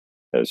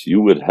as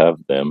you would have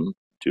them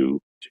do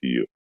to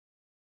you.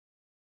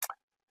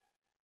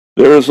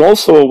 There is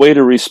also a way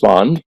to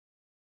respond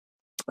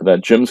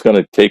that Jim's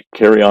going to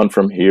carry on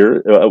from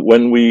here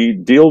when we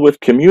deal with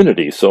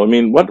community. So,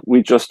 what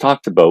we just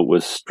talked about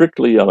was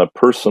strictly on a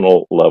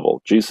personal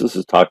level. Jesus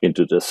is talking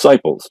to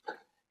disciples.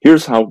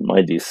 Here's how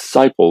my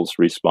disciples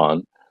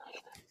respond.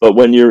 But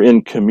when you're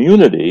in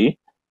community,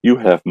 you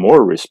have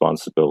more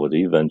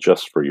responsibility than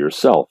just for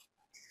yourself.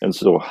 And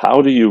so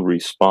how do you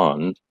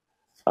respond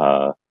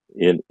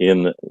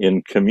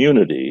in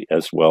community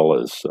as well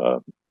as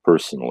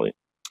personally?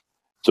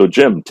 So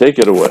Jim, take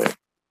it away.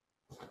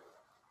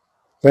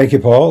 Thank you,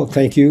 Paul.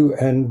 Thank you.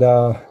 And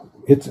I'm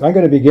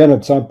going to begin.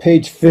 It's on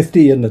page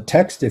 50 in the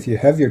text. If you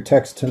have your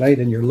text tonight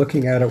and you're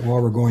looking at it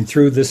while we're going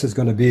through, this is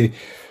going to be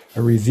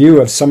a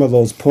review of some of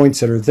those points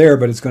that are there,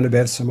 but it's going to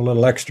have some a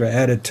little extra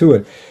added to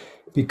it.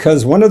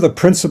 Because one of the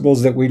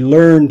principles that we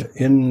learned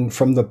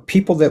from the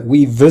people that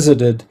we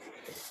visited,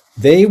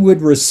 they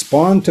would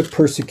respond to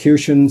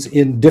persecutions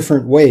in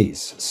different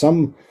ways.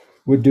 Some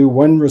would do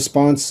one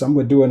response, some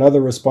would do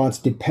another response,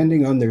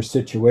 depending on their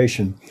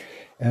situation.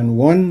 And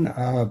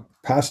one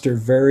pastor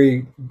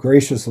very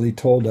graciously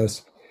told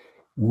us,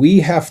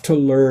 we have to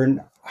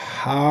learn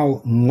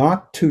how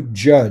not to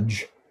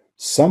judge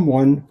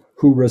someone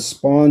who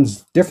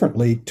responds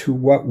differently to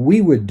what we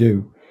would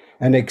do,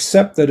 and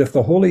accept that if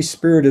the Holy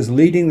Spirit is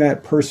leading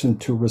that person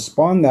to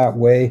respond that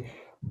way,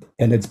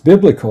 and it's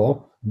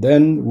biblical,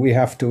 then we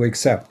have to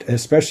accept,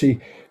 especially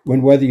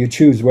when whether you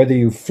choose, whether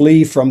you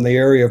flee from the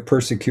area of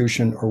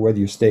persecution or whether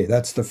you stay.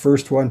 That's the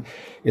first one,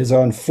 is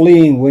on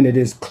fleeing when it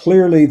is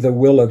clearly the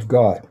will of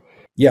God.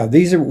 Yeah,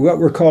 these are what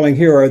we're calling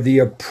here are the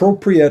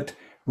appropriate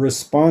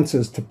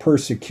responses to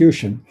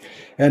persecution.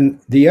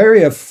 And the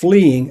area of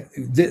fleeing,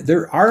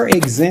 there are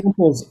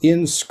examples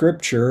in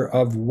Scripture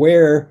of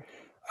where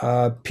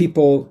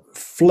people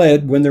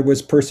fled when there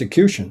was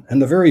persecution.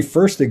 And the very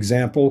first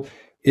example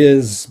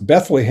is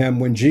Bethlehem.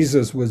 When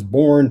Jesus was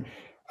born,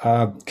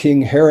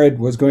 King Herod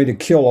was going to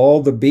kill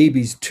all the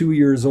babies 2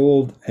 years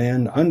old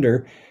and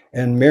under,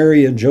 and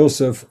Mary and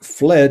Joseph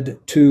fled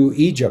to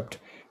Egypt.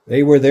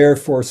 They were there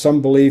for,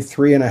 some believe,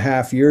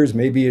 3.5 years,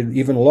 maybe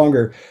even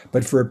longer,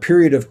 but for a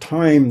period of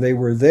time they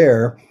were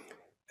there.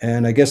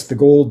 And I guess the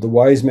gold the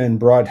wise men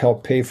brought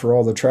helped pay for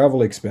all the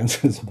travel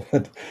expenses.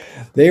 But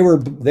they were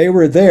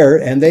there,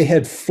 and they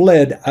had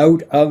fled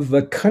out of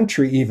the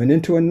country, even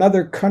into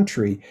another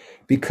country,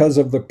 because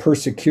of the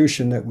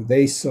persecution that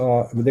they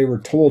saw. They were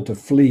told to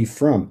flee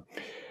from.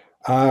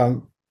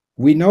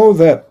 We know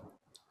that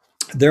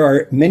there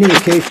are many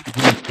occasions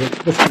in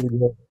history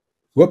where,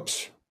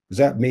 whoops, is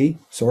that me?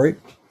 Sorry.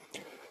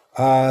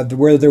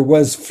 Where there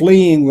was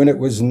fleeing when it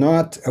was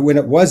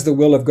the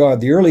will of God.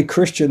 The early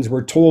Christians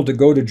were told to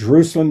go to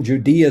Jerusalem,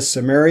 Judea,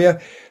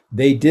 Samaria.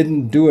 They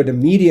didn't do it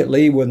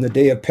immediately when the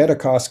day of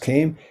Pentecost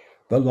came,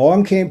 but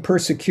long came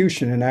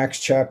persecution in Acts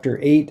chapter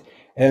 8,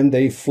 and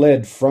they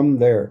fled from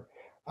there.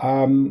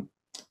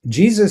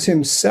 Jesus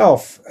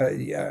himself,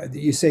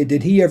 you say,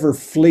 did he ever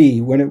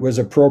flee when it was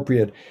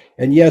appropriate?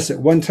 And yes, at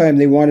one time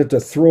they wanted to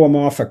throw him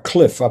off a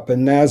cliff up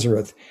in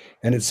Nazareth.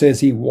 And it says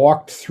he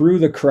walked through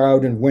the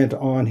crowd and went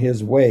on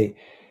his way.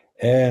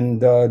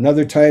 And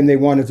another time they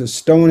wanted to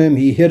stone him.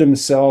 He hid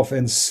himself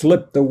and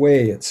slipped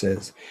away, it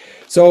says.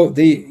 So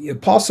the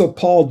Apostle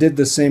Paul did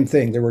the same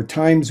thing. There were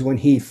times when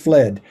he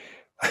fled.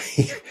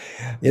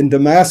 In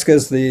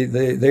Damascus,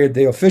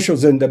 the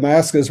officials in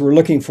Damascus were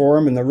looking for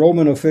him, and the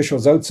Roman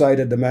officials outside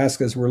of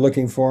Damascus were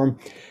looking for him.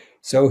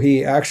 So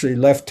he actually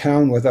left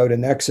town without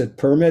an exit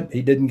permit.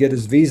 He didn't get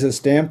his visa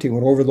stamped. He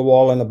went over the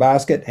wall in a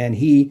basket, and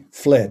he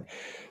fled.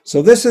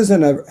 So this is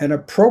an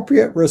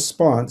appropriate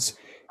response.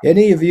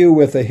 Any of you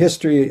with a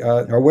history,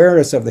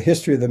 awareness of the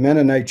history of the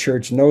Mennonite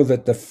Church know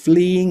that the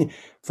fleeing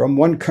from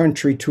one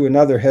country to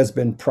another has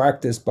been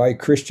practiced by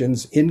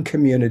Christians in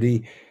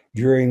community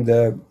during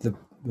the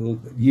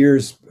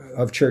years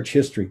of church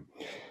history.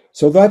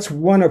 So that's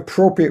one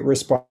appropriate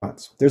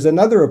response. There's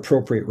another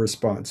appropriate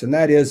response, and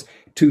that is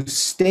to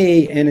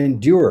stay and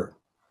endure.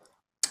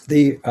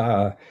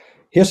 The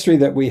history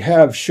that we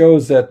have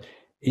shows that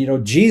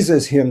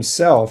Jesus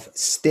himself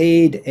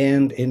stayed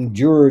and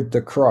endured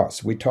the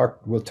cross. We'll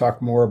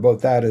talk more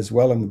about that as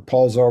well, and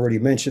Paul's already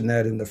mentioned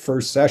that in the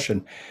first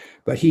session.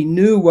 But he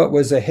knew what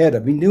was ahead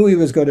of him. He knew he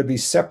was going to be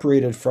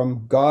separated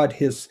from God,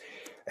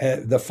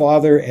 the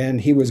Father,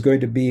 and he was going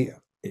to be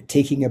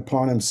taking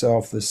upon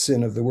himself the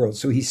sin of the world.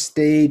 So he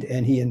stayed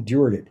and he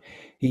endured it.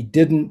 He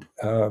didn't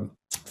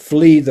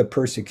flee the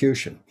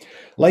persecution.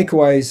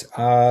 Likewise,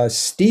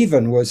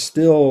 Stephen was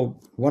still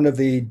one of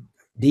the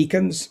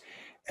deacons,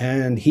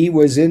 and he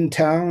was in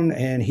town,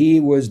 and he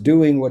was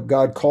doing what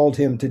God called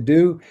him to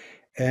do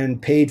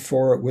and paid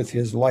for it with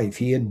his life.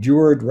 He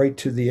endured right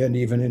to the end,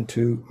 even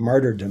into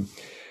martyrdom.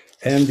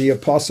 And the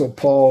Apostle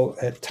Paul,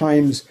 at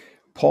times,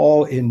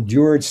 Paul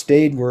endured,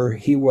 stayed where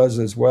he was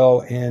as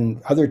well, and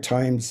other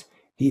times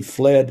he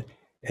fled.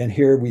 And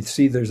here we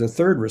see there's a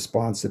third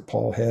response that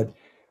Paul had,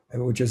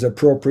 which is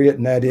appropriate,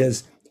 and that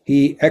is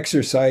he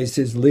exercised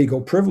his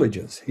legal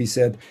privileges. He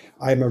said,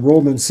 I'm a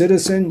Roman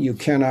citizen. You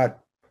cannot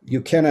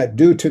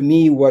do to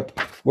me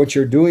what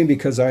you're doing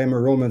because I am a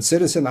Roman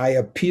citizen. I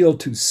appeal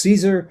to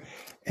Caesar,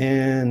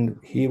 and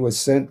he was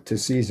sent to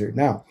Caesar.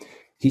 Now,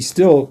 he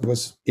still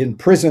was in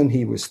prison.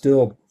 He was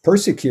still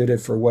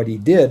persecuted for what he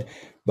did,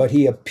 but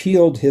he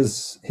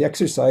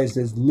exercised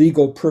his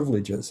legal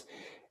privileges.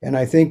 And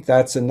I think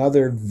that's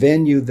another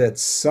venue that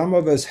some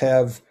of us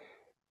have,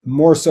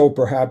 more so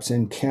perhaps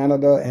in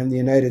Canada and the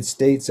United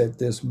States at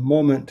this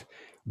moment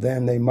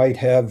than they might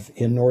have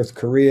in North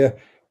Korea.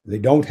 They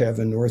don't have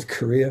in North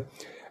Korea,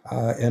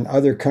 and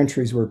other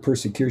countries where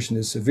persecution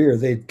is severe.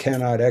 They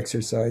cannot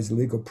exercise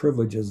legal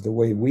privileges the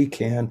way we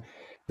can.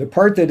 The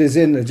part that is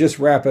in, to just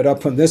wrap it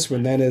up on this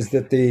one then, is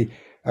that the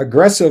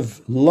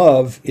aggressive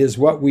love is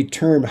what we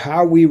term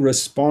how we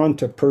respond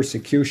to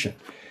persecution.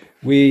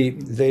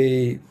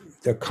 The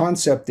the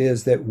concept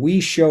is that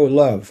we show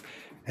love.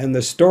 And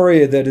the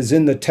story that is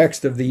in the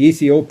text of the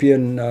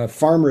Ethiopian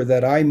farmer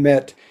that I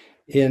met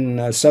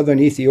in southern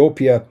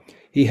Ethiopia,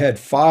 he had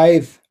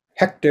 5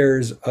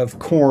 hectares of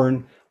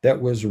corn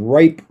that was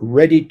ripe,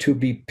 ready to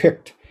be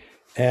picked.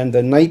 And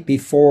the night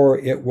before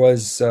it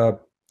was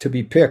to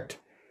be picked,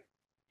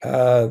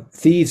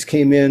 thieves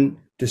came in,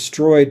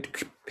 destroyed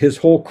his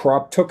whole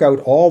crop, took out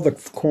all the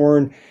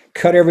corn,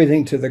 cut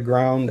everything to the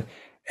ground,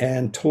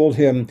 and told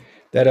him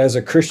that as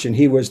a Christian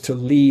he was to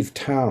leave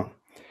town.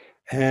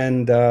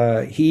 And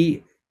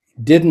he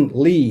didn't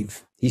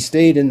leave. He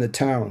stayed in the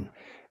town.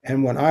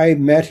 And when I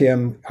met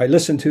him, I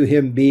listened to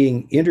him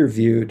being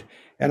interviewed,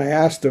 and I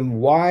asked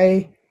him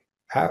why,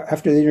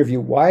 after the interview,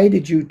 why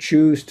did you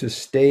choose to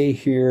stay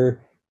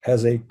here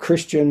as a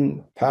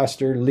Christian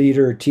pastor,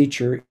 leader,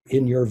 teacher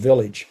in your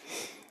village?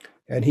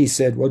 And he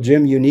said, well,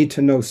 Jim, you need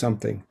to know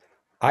something.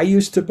 I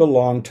used to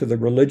belong to the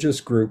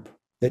religious group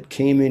that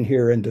came in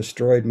here and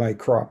destroyed my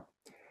crop.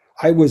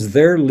 I was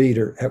their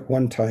leader at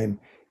one time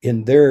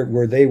in there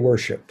where they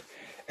worshiped.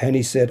 And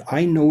he said,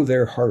 I know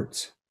their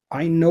hearts.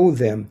 I know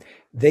them.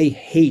 They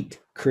hate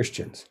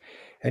Christians.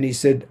 And he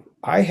said,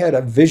 I had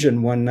a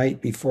vision one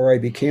night before I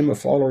became a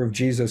follower of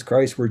Jesus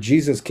Christ where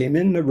Jesus came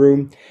in the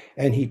room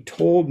and he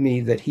told me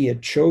that he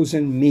had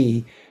chosen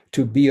me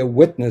to be a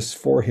witness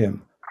for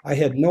him. I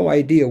had no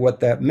idea what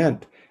that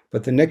meant.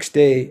 But the next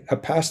day, a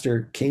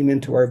pastor came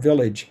into our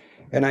village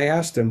and I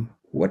asked him,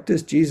 what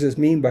does Jesus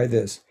mean by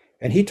this?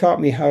 And he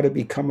taught me how to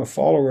become a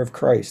follower of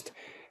Christ.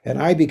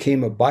 And I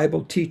became a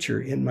Bible teacher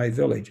in my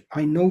village.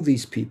 I know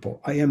these people.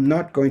 I am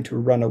not going to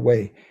run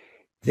away.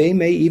 They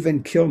may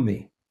even kill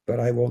me, but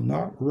I will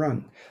not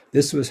run.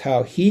 This was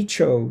how he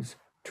chose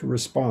to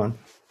respond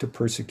to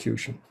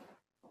persecution.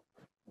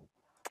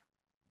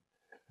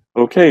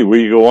 Okay,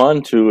 we go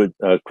on to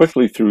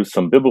quickly through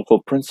some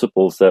biblical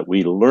principles that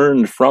we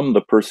learned from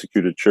the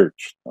persecuted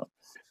church.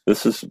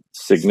 This is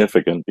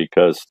significant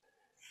because,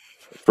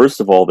 first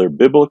of all, they're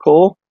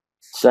biblical.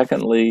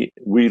 Secondly,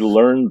 we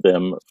learned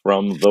them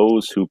from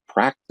those who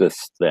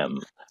practiced them,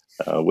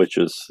 which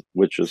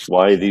is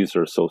why these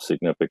are so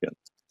significant.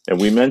 And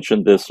we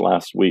mentioned this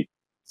last week.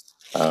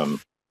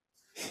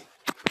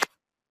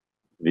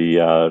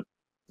 The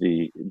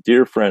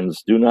dear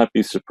friends, do not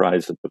be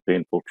surprised at the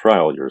painful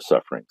trial you're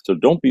suffering. So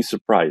don't be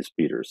surprised,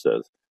 Peter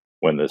says,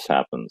 when this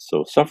happens.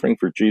 So suffering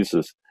for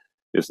Jesus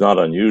is not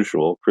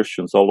unusual.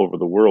 Christians all over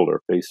the world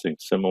are facing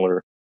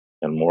similar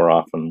and more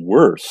often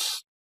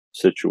worse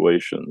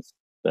situations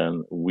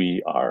than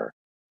we are.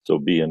 So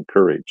be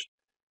encouraged.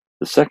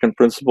 The second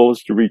principle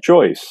is to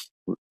rejoice.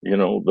 You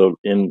know,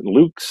 in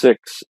Luke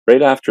 6,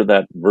 right after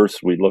that verse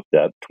we looked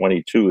at,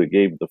 22, it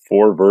gave the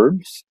 4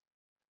 verbs.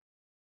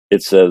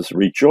 It says,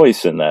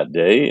 rejoice in that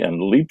day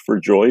and leap for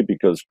joy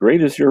because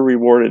great is your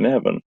reward in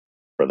heaven.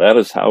 For that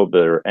is how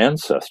their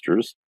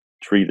ancestors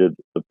treated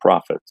the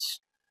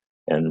prophets.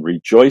 And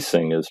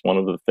rejoicing is one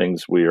of the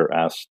things we are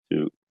asked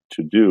to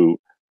do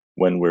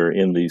when we're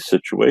in these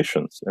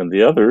situations. And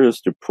the other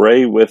is to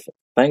pray with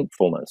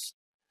thankfulness.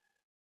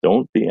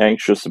 Don't be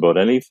anxious about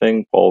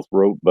anything, Paul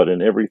wrote, but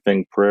in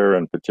everything prayer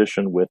and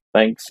petition with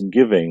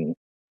thanksgiving,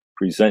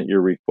 present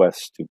your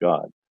requests to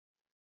God.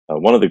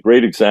 One of the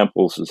great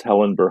examples is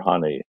Helen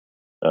Berhane.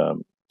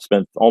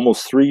 Spent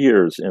almost 3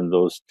 years in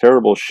those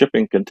terrible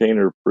shipping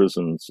container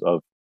prisons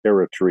of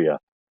Eritrea,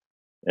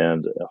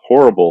 and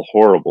horrible,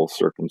 horrible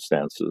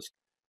circumstances.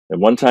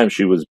 And one time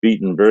she was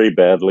beaten very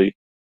badly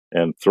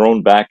and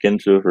thrown back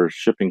into her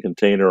shipping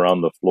container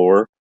on the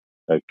floor,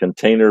 a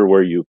container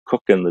where you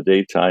cook in the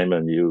daytime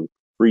and you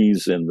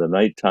freeze in the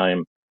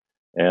nighttime.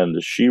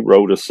 And she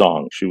wrote a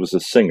song. She was a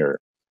singer.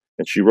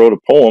 And she wrote a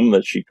poem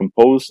that she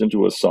composed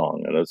into a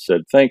song. And it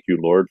said, thank you,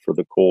 Lord, for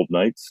the cold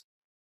nights.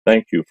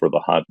 Thank you for the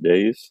hot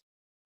days.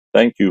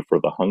 Thank you for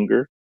the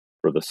hunger,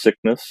 for the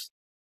sickness.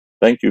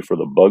 Thank you for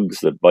the bugs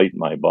that bite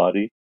my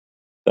body.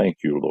 Thank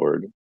you,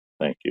 Lord.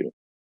 Thank you.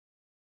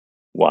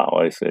 Wow,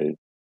 I say,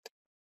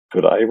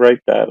 could I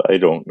write that? I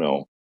don't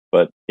know.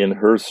 But in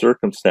her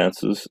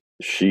circumstances,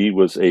 she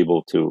was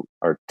able to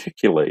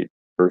articulate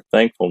her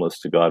thankfulness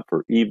to God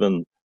for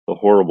even the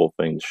horrible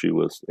things she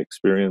was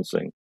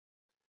experiencing.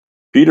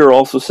 Peter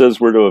also says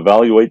we're to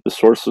evaluate the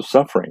source of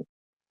suffering,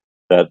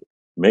 that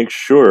make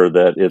sure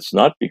that it's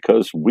not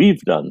because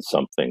we've done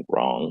something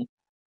wrong,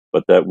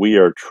 but that we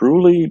are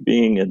truly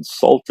being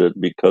insulted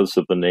because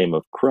of the name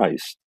of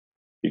Christ,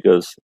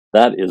 because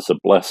that is a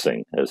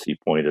blessing, as he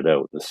pointed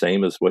out, the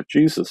same as what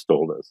Jesus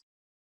told us.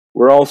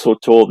 We're also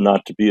told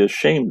not to be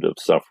ashamed of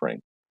suffering.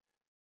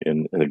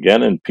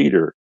 Again, in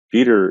Peter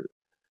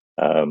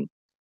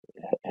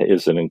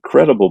is an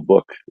incredible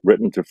book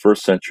written to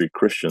first century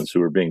Christians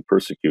who are being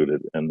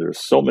persecuted. And there's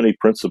so many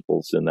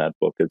principles in that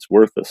book. It's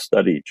worth a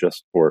study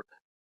just for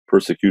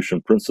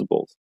persecution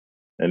principles.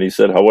 And he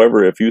said,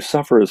 however, if you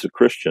suffer as a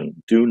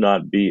Christian, do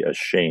not be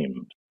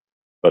ashamed,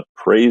 but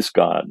praise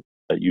God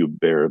that you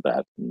bear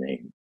that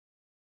name.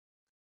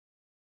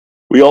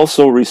 We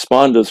also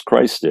respond as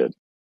Christ did.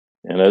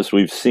 And as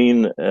we've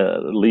seen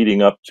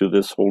leading up to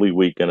this Holy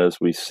Week, and as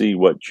we see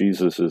what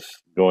Jesus is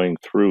going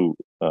through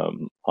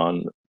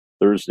on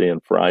Thursday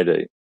and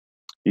Friday.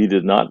 He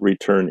did not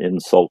return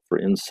insult for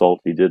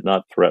insult. He did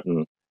not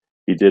threaten.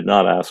 He did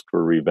not ask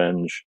for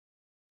revenge.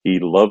 He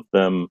loved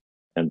them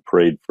and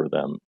prayed for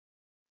them.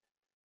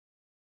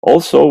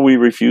 Also, we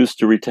refuse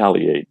to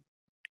retaliate.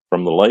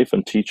 From the life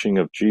and teaching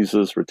of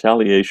Jesus,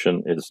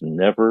 retaliation is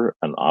never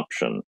an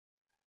option,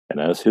 and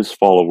as his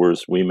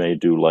followers, we may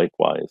do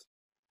likewise.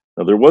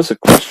 Now, there was a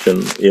question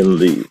in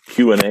the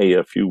Q&A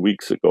a few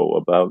weeks ago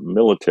about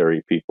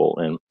military people,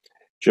 and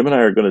Jim and I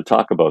are going to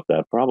talk about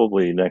that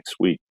probably next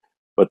week,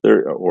 but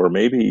or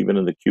maybe even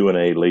in the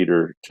Q&A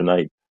later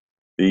tonight.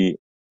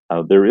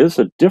 There is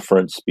a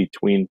difference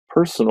between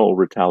personal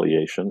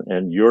retaliation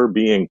and you're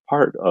being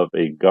part of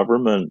a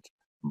government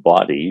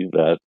body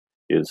that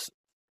is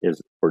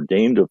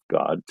ordained of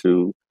God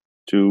to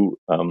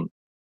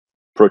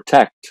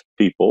protect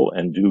people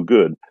and do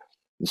good.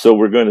 So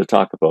we're going to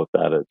talk about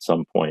that at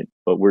some point,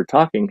 but we're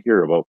talking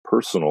here about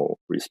personal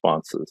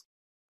responses.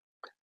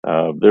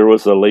 There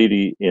was a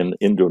lady in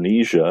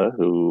Indonesia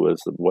who was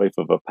the wife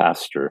of a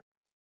pastor,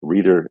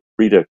 Rita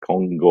Rita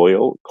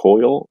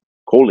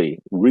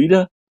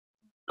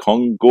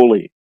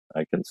Congoli.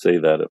 I can say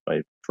that if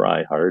I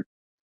try hard.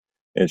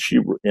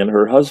 And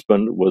her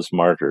husband was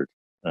martyred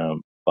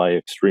by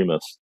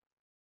extremists.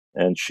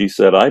 And she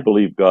said, I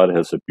believe God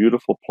has a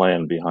beautiful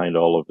plan behind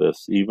all of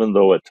this. Even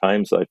though at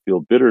times I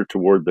feel bitter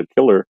toward the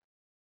killer,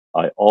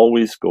 I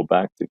always go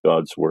back to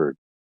God's word.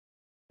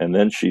 And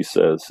then she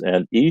says,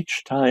 and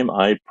each time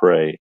I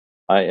pray,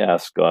 I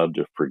ask God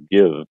to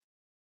forgive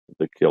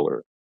the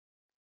killer.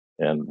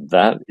 And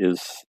that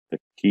is the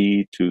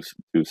key to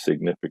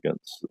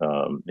significance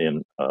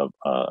in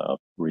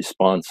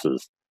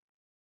responses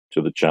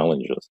to the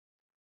challenges.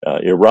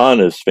 Iran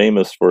is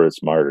famous for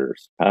its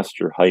martyrs.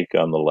 Pastor Haik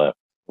on the left,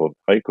 well,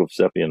 Haik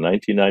Hovsepian, in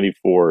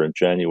 1994 in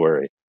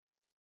January,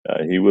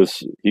 he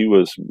was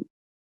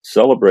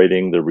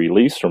celebrating the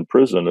release from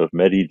prison of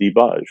Mehdi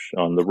Dibaj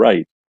on the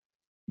right.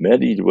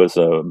 Mehdi was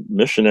a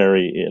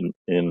missionary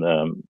in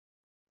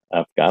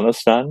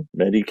Afghanistan.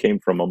 Mehdi came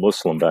from a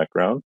Muslim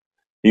background.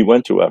 He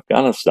went to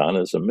Afghanistan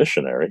as a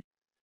missionary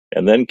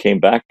and then came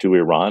back to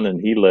Iran,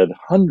 and he led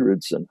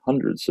hundreds and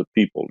hundreds of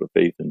people to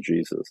faith in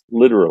Jesus,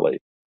 literally.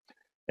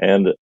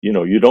 And,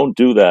 you don't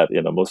do that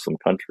in a Muslim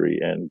country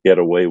and get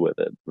away with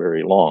it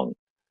very long.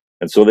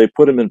 And so they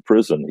put him in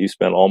prison. He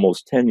spent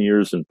almost 10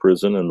 years in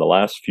prison, and the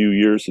last few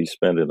years he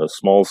spent in a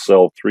small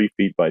cell 3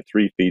 feet by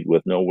 3 feet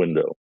with no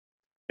window.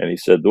 And he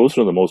said, those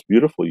are the most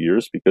beautiful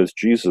years because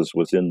Jesus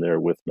was in there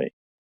with me.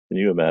 Can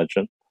you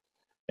imagine?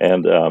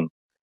 And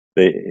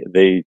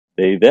they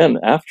then,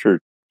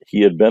 after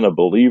he had been a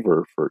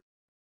believer for,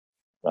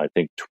 I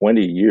think,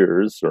 20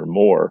 years or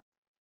more,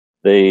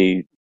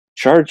 they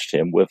charged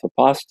him with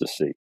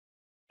apostasy.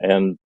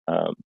 And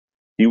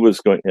he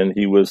was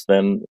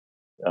then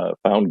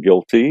found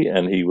guilty,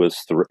 and he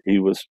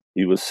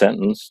was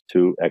sentenced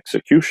to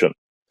execution.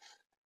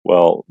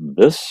 Well,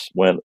 this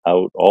went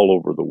out all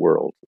over the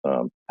world.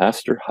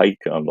 Pastor Haik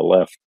on the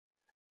left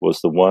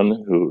was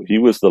he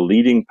was the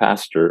leading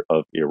pastor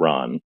of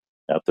Iran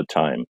at the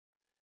time.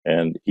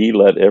 And he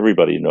let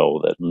everybody know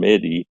that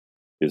Mehdi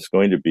is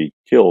going to be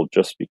killed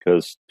just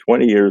because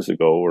 20 years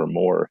ago or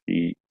more,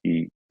 he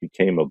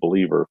became a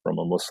believer from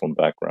a Muslim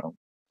background.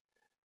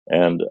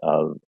 And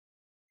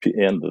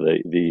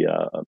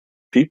the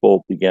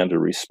people began to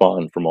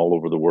respond from all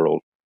over the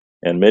world.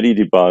 And Mehdi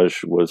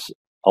Dibaj was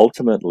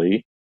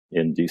ultimately,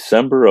 in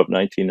December of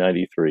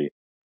 1993,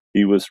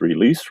 he was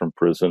released from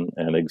prison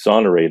and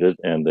exonerated,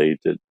 and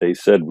they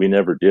said, we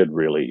never did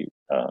really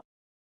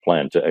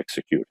plan to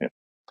execute him.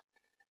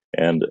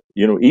 And,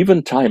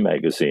 even Time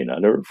Magazine, I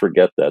never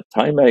forget that,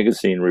 Time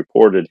Magazine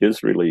reported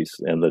his release,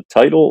 and the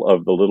title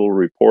of the little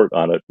report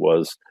on it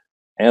was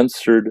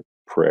Answered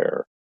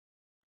Prayer.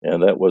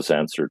 And that was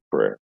answered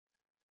prayer.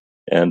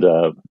 And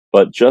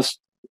but just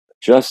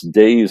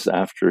days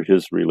after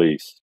his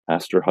release,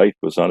 Pastor Haik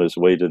was on his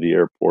way to the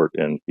airport,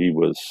 and he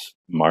was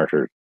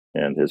martyred,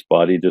 and his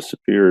body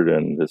disappeared,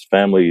 and his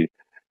family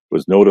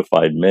was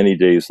notified many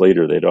days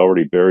later. They'd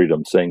already buried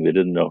him, saying they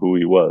didn't know who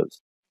he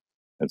was.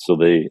 And so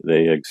they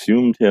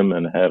exhumed him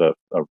and had a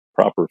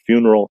proper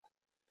funeral.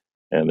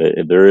 And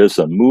there is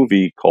a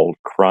movie called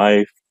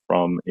Cry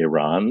from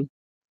Iran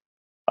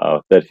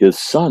that his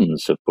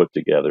sons have put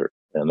together.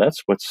 And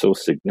that's what's so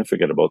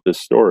significant about this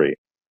story.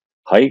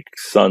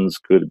 Haik's sons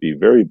could be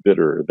very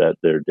bitter that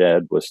their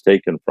dad was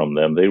taken from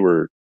them. They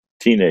were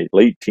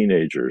late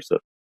teenagers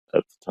at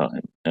the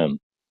time. And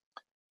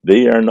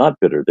they are not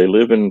bitter. They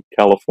live in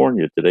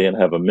California today and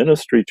have a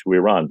ministry to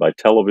Iran by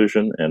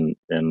television and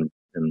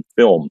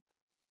film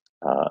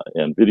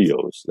and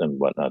videos and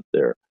whatnot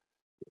there.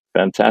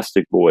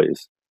 Fantastic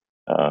boys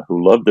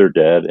who love their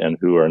dad and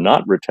who are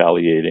not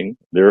retaliating.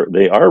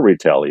 They are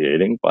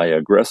retaliating by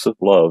aggressive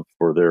love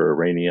for their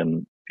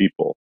Iranian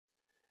people.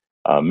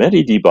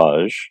 Mehdi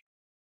Dibaj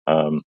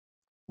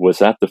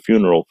was at the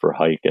funeral for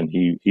Haik, and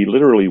he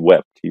literally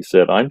wept. He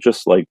said, I'm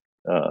just like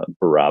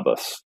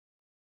Barabbas.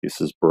 He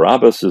says,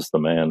 Barabbas is the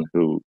man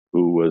who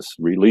was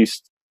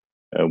released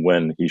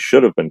when he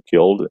should have been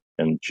killed,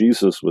 and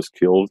Jesus was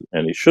killed,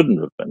 and he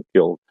shouldn't have been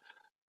killed.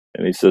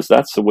 And he says,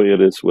 that's the way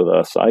it is with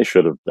us. I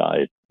should have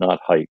died, not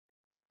Hike.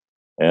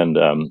 And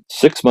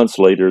 6 months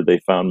later, they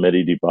found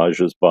Mehdi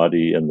Dibaja's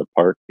body in the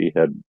park. He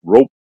had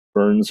rope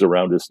burns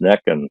around his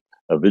neck, and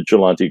a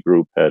vigilante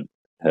group had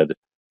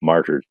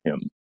martyred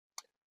him.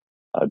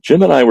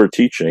 Jim and I were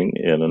teaching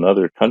in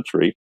another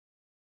country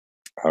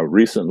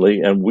recently,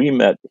 and we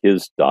met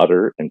his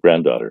daughter and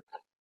granddaughter.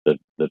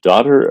 The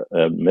daughter,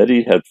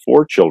 Mehdi, had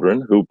 4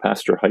 children who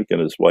Pastor Hike and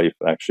his wife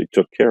actually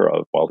took care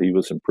of while he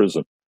was in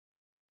prison.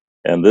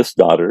 And this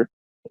daughter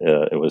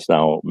was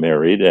now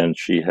married, and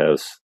she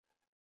has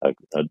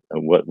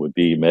what would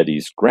be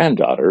Mehdi's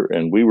granddaughter.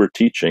 And we were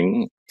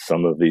teaching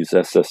some of these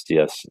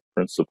SSTS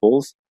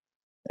principles,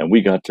 and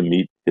we got to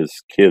meet his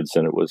kids,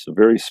 and it was a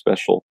very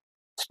special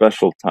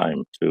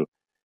time to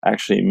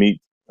actually meet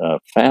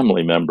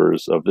family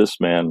members of this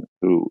man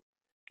who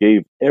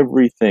gave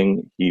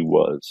everything he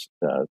was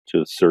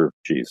to serve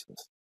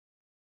Jesus.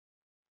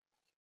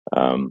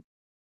 The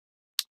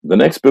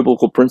next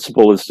biblical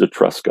principle is to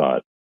trust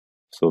God.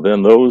 So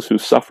then those who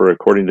suffer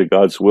according to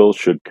God's will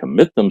should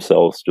commit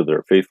themselves to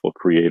their faithful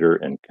Creator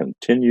and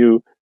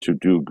continue to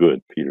do good,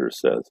 Peter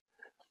says.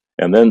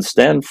 And then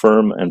stand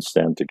firm and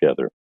stand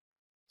together,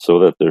 so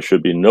that there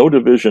should be no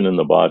division in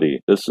the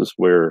body. This is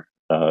where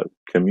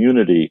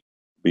community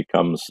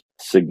becomes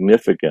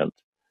significant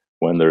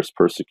when there's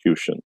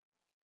persecution.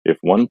 If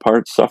one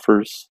part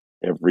suffers,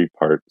 every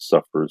part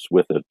suffers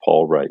with it,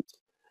 Paul writes.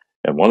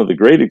 And one of the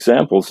great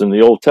examples in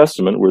the Old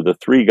Testament were the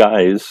 3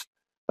 guys,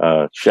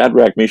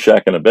 Shadrach,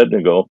 Meshach, and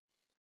Abednego,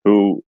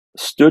 who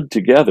stood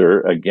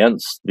together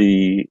against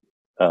the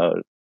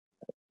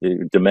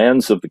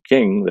demands of the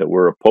king that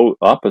were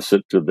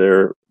opposite to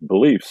their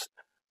beliefs.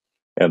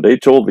 And they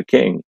told the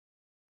king,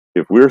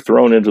 if we're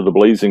thrown into the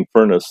blazing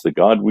furnace, the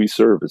God we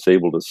serve is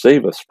able to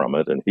save us from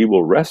it, and he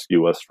will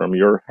rescue us from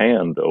your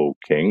hand, O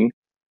king.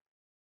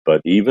 But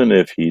even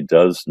if he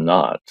does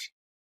not,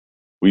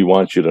 we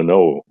want you to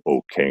know,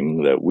 O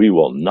king, that we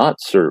will not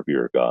serve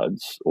your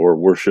gods or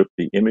worship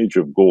the image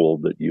of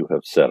gold that you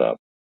have set up.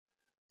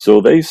 So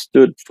they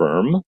stood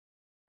firm,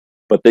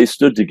 but they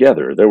stood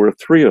together. There were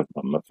 3 of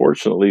them.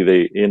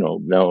 Unfortunately,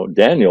 now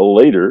Daniel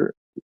later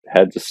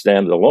had to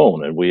stand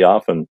alone, and we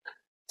often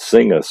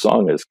sing a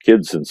song as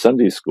kids in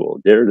Sunday school,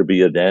 dare to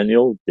be a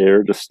Daniel,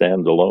 dare to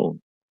stand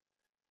alone,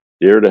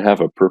 dare to have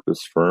a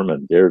purpose firm,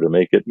 and dare to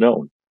make it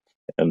known.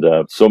 And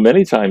so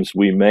many times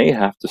we may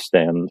have to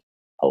stand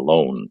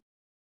alone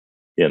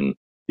in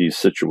these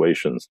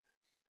situations,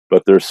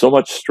 but there's so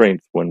much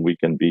strength when we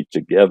can be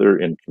together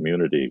in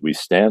community. We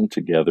stand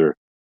together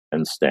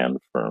and stand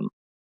firm.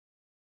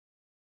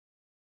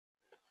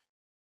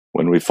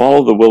 When we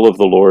follow the will of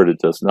the Lord, it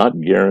does not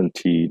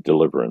guarantee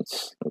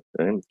deliverance.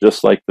 Okay?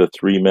 Just like the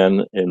 3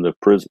 men in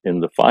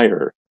the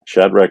fire,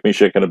 Shadrach,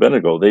 Meshach, and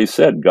Abednego, they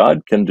said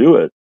God can do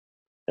it.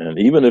 And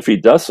even if he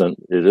doesn't,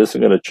 it isn't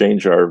going to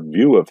change our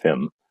view of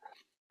him,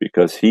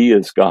 because he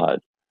is God.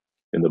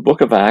 In the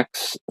book of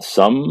Acts,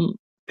 some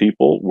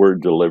people were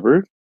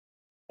delivered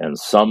and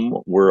some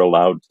were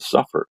allowed to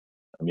suffer.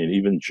 I mean,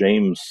 even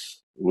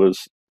James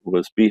was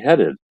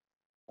beheaded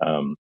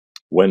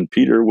when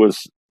Peter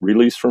was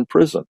released from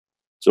prison.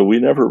 So we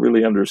never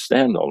really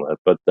understand all that,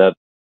 but that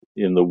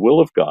in the will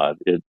of God,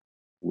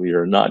 we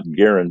are not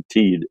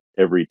guaranteed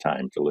every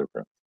time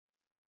deliverance.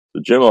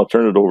 So Jim, I'll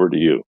turn it over to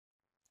you.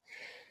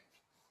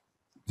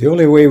 The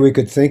only way we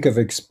could think of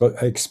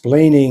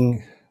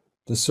explaining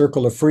the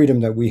circle of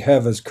freedom that we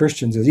have as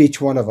Christians is each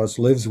one of us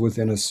lives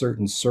within a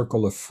certain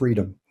circle of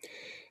freedom.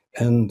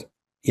 And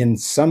in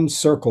some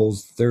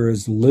circles, there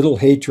is little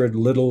hatred,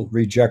 little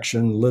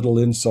rejection, little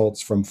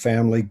insults from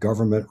family,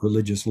 government,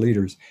 religious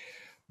leaders.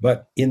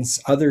 But in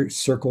other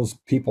circles,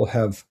 people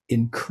have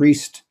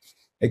increased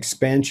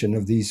expansion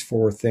of these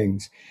 4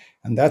 things.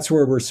 And that's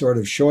where we're sort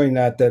of showing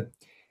that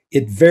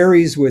it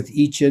varies with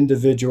each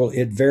individual.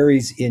 It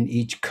varies in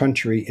each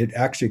country. It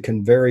actually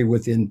can vary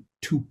within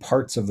 2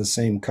 parts of the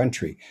same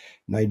country.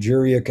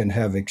 Nigeria can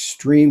have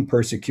extreme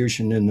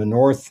persecution in the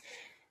north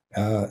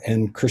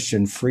and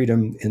Christian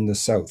freedom in the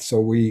south. So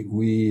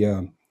we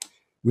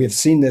have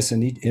seen this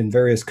in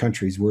various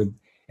countries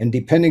and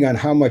depending on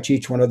how much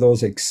each one of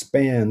those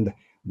expand,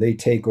 they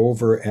take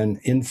over and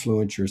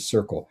influence your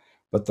circle.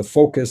 But the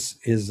focus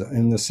is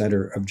in the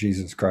center of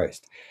Jesus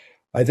Christ.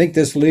 I think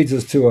this leads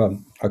us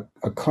to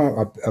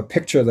a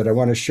picture that I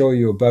want to show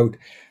you about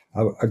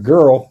a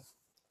girl.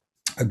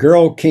 A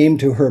girl came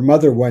to her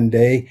mother one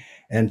day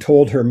and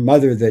told her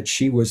mother that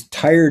she was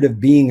tired of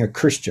being a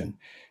Christian.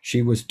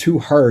 She was too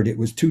hard. It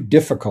was too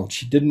difficult.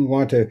 She didn't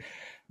want to.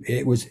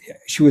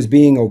 She was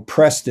being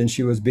oppressed and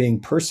she was being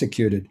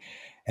persecuted.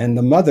 And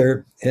the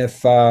mother,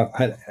 if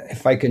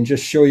I can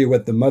just show you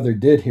what the mother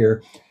did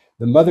here,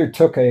 the mother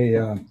took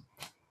a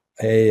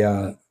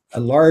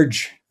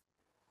large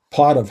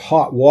pot of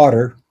hot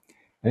water,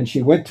 and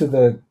she went to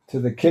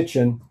the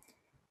kitchen,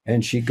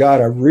 and she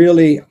got a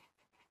really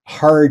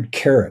hard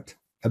carrot,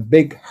 a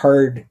big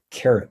hard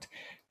carrot,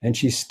 and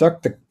she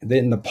stuck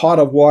in the pot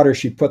of water.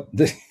 She put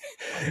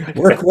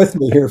Work with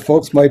me here,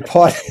 folks. My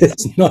pot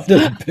is not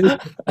as big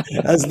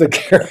as the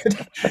carrot.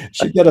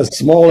 She got a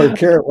smaller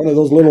carrot, one of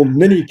those little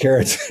mini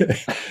carrots.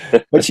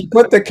 But she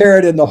put the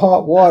carrot in the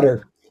hot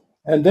water,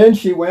 and then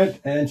she went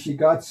and she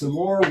got some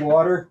more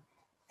water,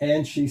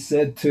 and she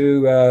said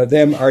to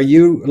them, "Are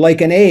you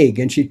like an egg?"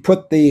 And she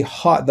put the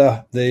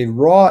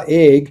raw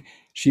egg.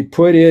 She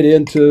put it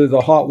into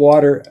the hot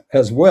water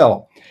as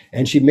well,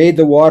 and she made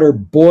the water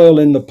boil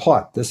in the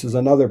pot. This is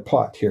another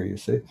pot here, you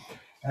see.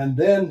 And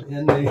then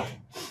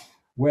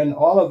when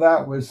all of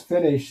that was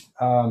finished,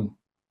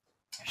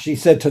 she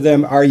said to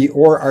them, are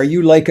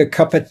you like a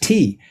cup of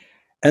tea?"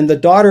 And the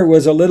daughter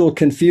was a little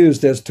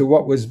confused as to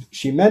what was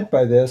she meant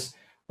by this.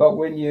 But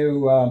when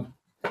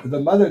the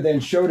mother then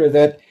showed her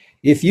that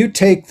if you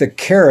take the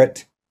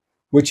carrot,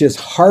 which is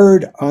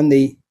hard on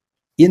the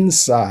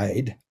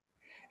inside,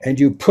 and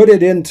you put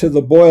it into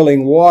the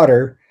boiling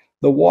water,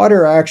 the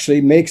water actually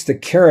makes the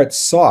carrot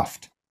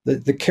soft.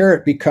 The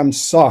carrot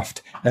becomes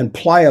soft and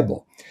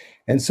pliable.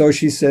 And so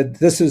she said,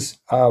 this is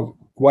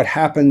what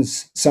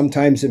happens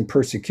sometimes in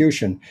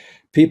persecution.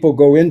 People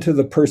go into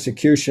the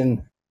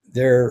persecution,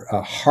 they're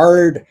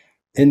hard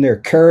in their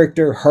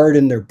character, hard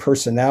in their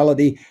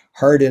personality,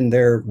 hard in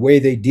their way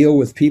they deal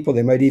with people.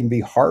 They might even be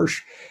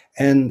harsh.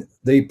 And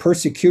the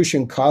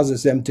persecution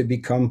causes them to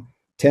become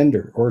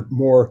tender or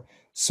more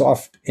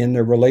soft in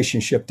their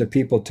relationship to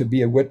people, to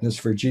be a witness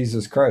for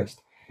Jesus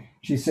Christ.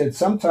 She said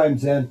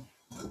sometimes then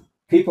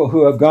people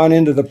who have gone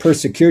into the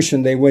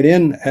persecution, they went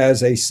in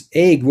as a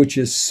egg which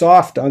is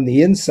soft on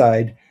the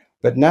inside,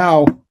 but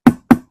now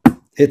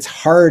it's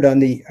hard on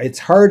the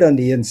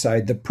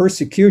inside. The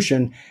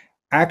persecution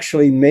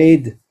actually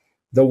made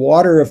the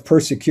water of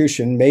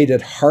persecution made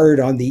it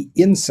hard on the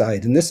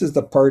inside. And this is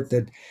the part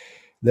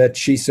that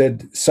she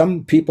said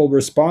some people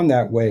respond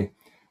that way.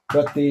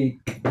 But the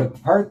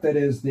part that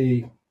is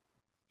the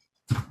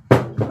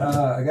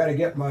I got to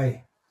get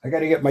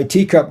my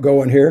teacup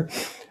going here.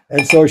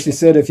 And so she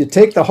said, if you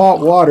take the hot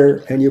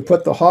water and you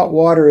put the hot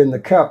water in the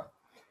cup,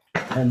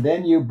 and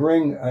then you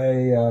bring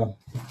a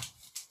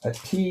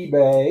tea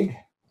bag,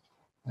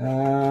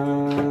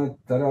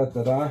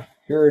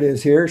 here it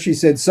is here. She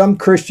said, some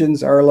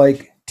Christians are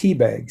like tea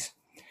bags.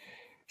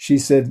 She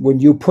said, when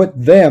you put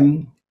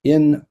them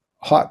in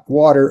hot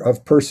water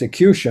of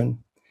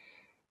persecution,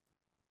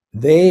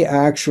 they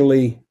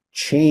actually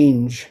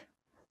change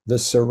the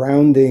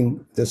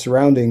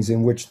surroundings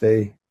in which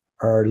they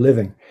are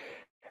living.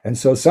 And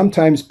so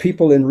sometimes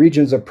people in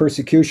regions of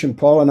persecution,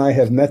 Paul and I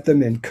have met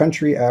them in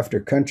country after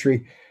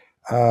country.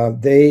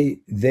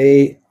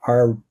 They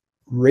are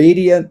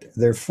radiant.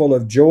 They're full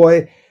of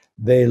joy.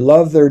 They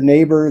love their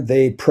neighbor.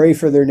 They pray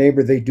for their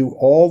neighbor. They do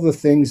all the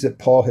things that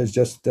Paul has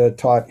just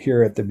taught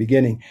here at the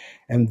beginning.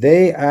 And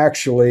they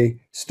actually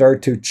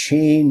start to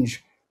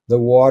change the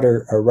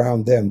water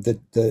around them.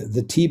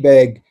 The tea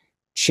bag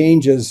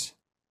changes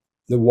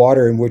the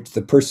water in which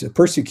the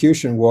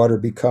persecution water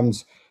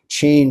becomes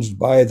changed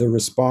by the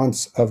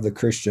response of the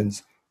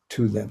Christians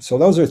to them. So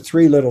those are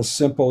three little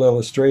simple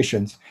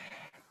illustrations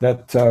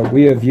that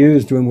we have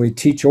used when we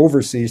teach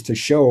overseas to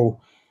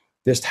show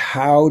just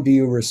how do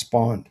you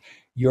respond.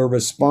 Your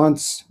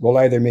response will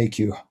either make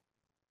you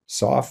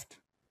soft,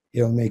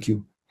 it'll make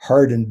you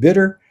hard and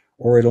bitter,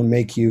 or it'll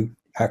make you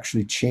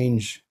actually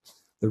change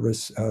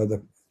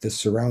the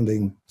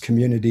surrounding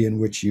community in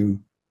which you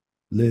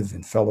live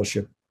in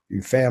fellowship,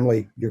 your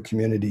family, your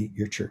community,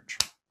 your church.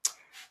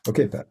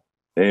 Okay, Pat.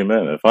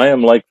 Amen. If I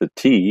am like the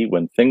tea,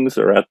 when things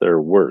are at their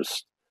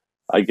worst,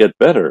 I get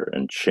better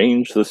and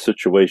change the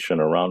situation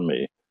around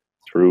me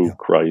through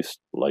Christ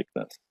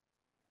likeness.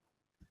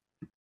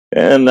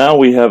 And now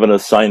we have an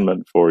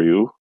assignment for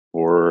you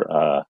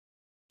for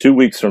 2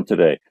 weeks from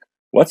today.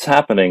 What's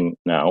happening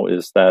now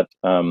is that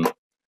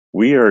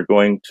we are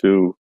going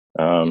to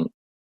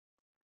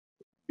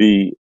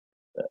be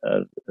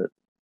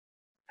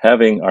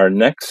having our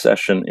next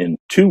session in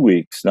 2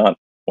 weeks, not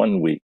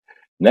 1 week.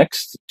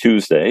 Next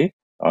Tuesday,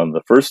 on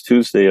the first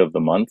Tuesday of the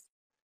month,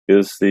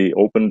 is the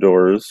Open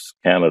Doors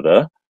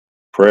Canada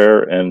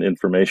Prayer and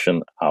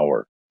Information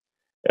Hour.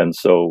 And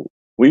so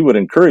we would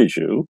encourage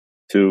you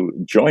to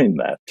join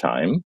that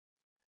time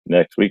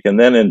next week. And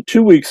then in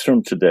 2 weeks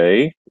from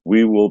today,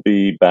 we will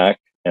be back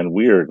and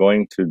we are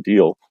going to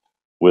deal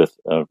with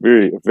a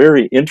very,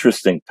 very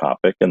interesting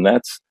topic, and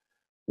that's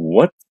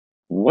what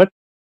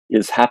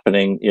is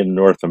happening in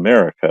North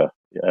America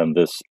and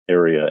this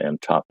area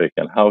and topic,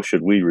 and how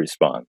should we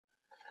respond?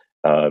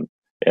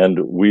 And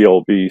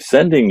we'll be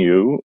sending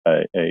you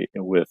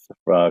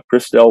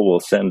Christelle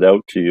will send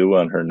out to you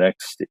on her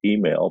next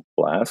email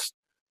blast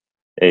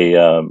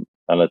an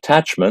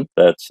attachment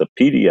that's a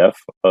PDF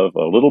of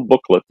a little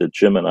booklet that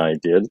Jim and I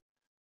did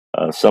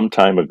some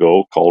time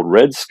ago called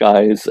Red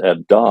Skies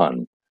at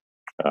Dawn,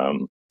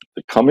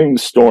 the Coming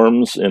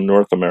Storms in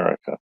North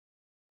America.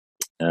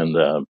 And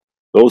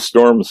those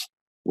storms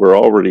were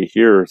already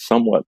here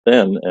somewhat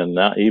then, and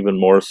not even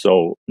more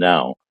so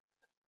now.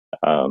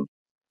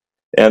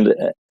 And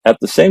at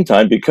the same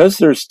time, because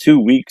there's 2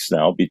 weeks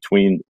now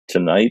between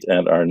tonight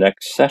and our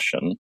next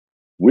session,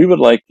 we would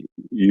like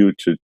you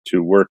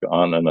to work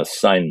on an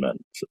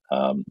assignment,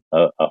 a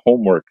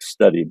homework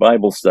study,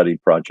 Bible study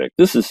project.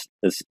 This is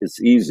it's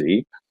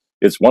easy.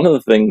 It's one of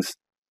the things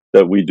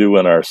that we do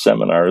in our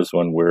seminars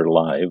when we're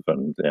live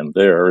and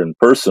there in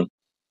person,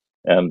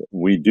 and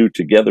we do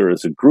together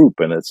as a group,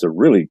 and it's a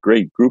really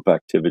great group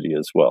activity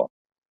as well.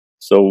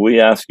 So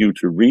we ask you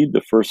to read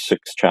the first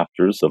 6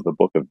 chapters of the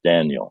book of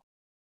Daniel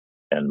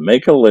and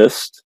make a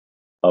list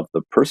of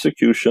the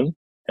persecution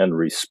and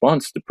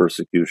response to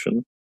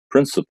persecution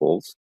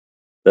principles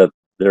that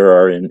there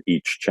are in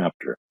each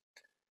chapter.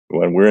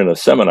 When we're in a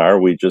seminar,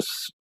 we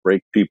just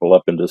break people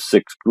up into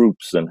 6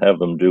 groups and have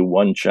them do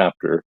one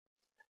chapter.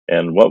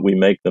 And what we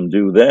make them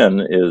do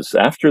then is,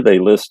 after they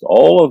list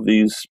all of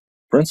these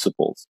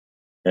principles,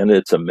 and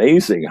it's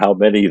amazing how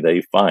many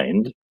they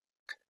find,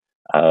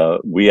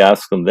 we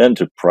ask them then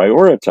to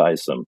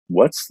prioritize them.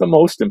 What's the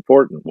most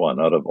important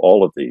one out of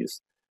all of these?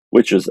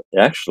 Which is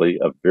actually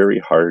a very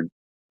hard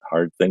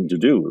thing to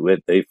do.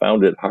 They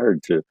found it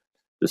hard to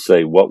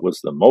say what was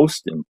the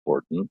most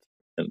important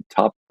and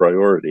top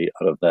priority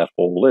out of that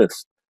whole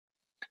list.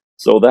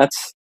 So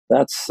that's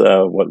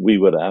what we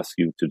would ask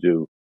you to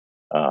do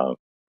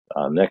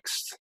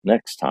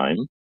next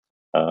time.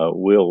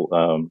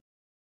 We'll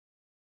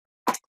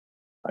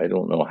I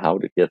don't know how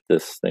to get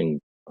this thing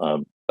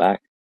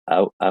back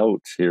out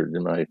here.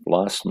 And I've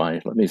lost my.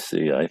 Let me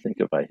see. I think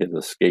if I hit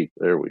escape,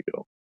 there we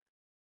go.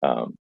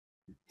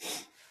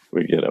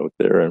 We get out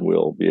there and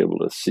we'll be able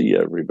to see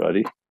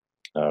everybody.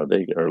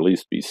 They or at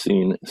least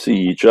see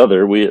each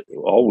other.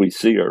 All we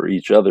see are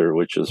each other,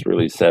 which is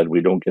really sad.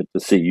 We don't get to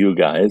see you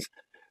guys,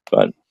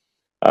 but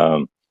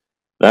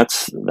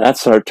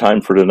that's our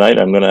time for tonight.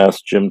 I'm going to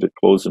ask Jim to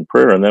close in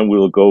prayer, and then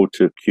we'll go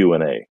to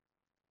Q&A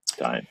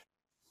time.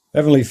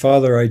 Heavenly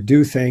Father, I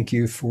do thank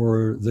you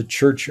for the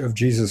Church of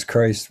Jesus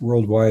Christ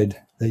worldwide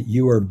that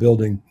you are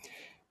building.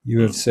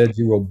 You have said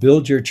you will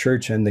build your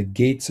church and the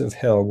gates of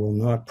hell will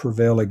not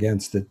prevail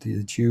against it,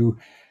 that you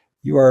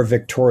are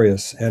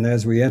victorious. And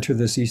as we enter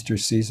this Easter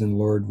season,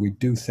 Lord, we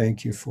do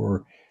thank you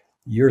for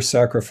your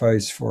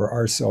sacrifice for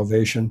our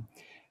salvation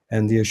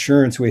and the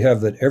assurance we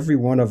have that every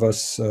one of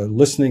us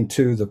listening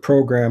to the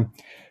program,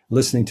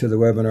 listening to the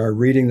webinar,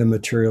 reading the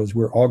materials,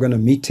 we're all going to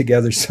meet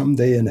together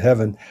someday in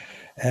heaven.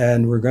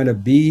 And we're going to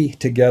be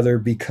together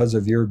because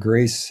of your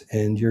grace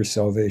and your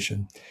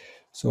salvation.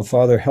 So,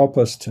 Father, help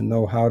us to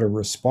know how to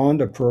respond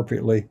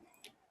appropriately,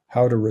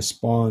 how to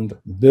respond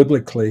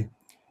biblically,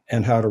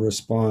 and how to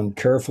respond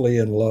carefully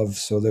in love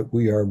so that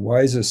we are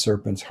wise as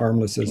serpents,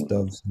 harmless as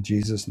doves. In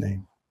Jesus'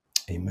 name,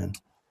 amen.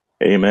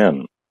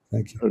 Amen.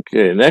 Thank you.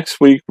 Okay,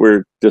 next week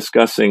we're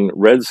discussing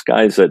Red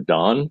Skies at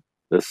Dawn.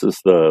 This is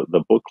the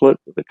booklet,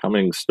 The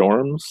Coming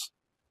Storms.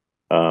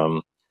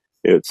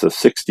 It's a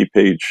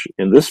 60-page,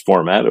 in this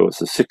format, it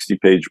was a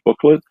 60-page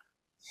booklet,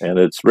 and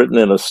it's written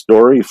in a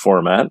story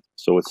format,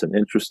 so it's an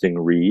interesting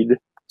read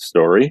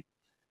story,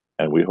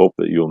 and we hope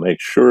that you'll make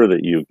sure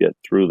that you get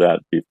through that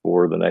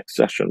before the next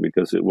session,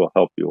 because it will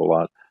help you a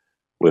lot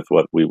with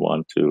what we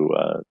want to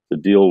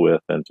deal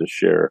with and to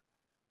share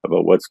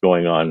about what's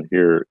going on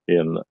here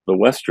in the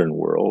Western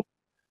world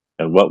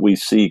and what we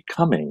see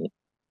coming.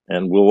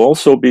 And we'll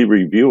also be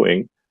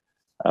reviewing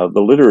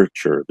the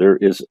literature. There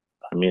is,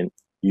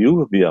 you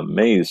will be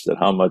amazed at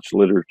how much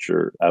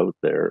literature out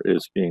there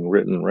is being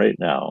written right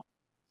now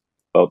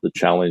about the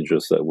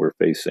challenges that we're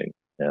facing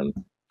and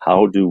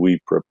how do we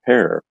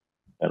prepare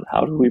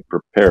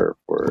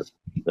for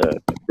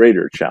the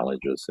greater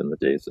challenges in the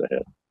days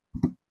ahead.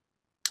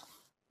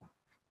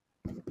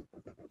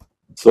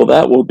 So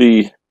that will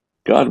be,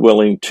 God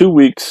willing, 2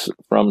 weeks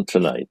from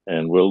tonight,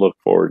 and we'll look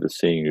forward to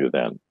seeing you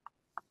then.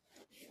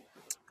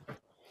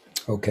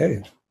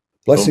 Okay.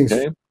 Blessings.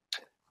 Okay.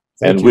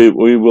 And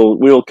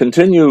we'll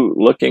continue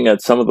looking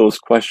at some of those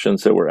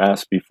questions that were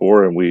asked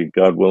before, and we,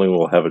 God willing,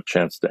 will have a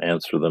chance to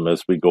answer them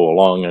as we go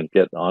along and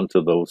get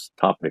onto those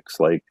topics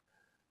like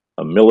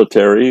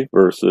military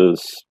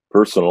versus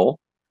personal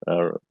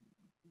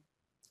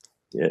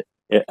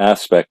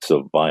aspects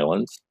of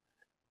violence,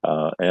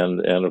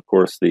 and of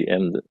course the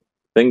end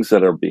things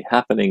that are be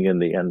happening in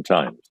the end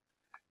times.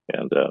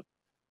 And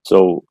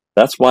so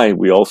that's why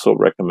we also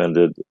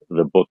recommended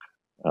the book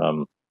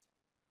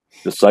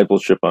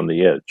Discipleship on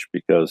the Edge,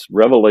 because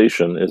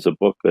Revelation is a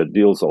book that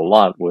deals a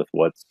lot with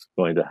what's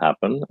going to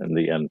happen in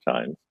the end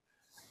times.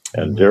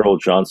 And Darrell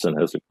Johnson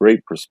has a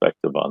great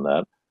perspective on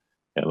that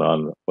and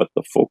on what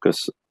the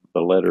focus of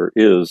the letter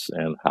is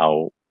and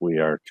how we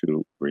are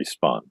to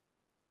respond.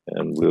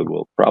 And we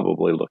will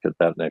probably look at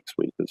that next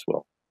week as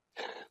well.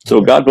 So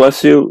God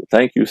bless you.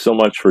 Thank you so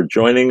much for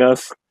joining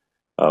us.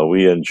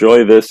 We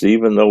enjoy this,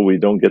 even though we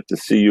don't get to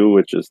see you,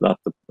 which is not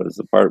the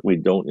part we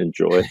don't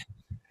enjoy.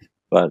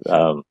 But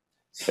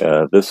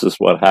this is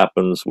what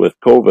happens with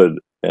COVID,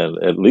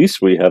 and at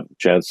least we have a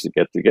chance to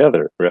get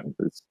together. Right?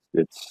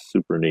 It's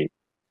super neat.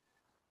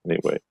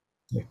 Anyway,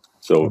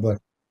 so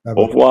Bye-bye.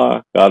 au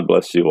revoir. God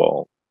bless you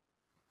all.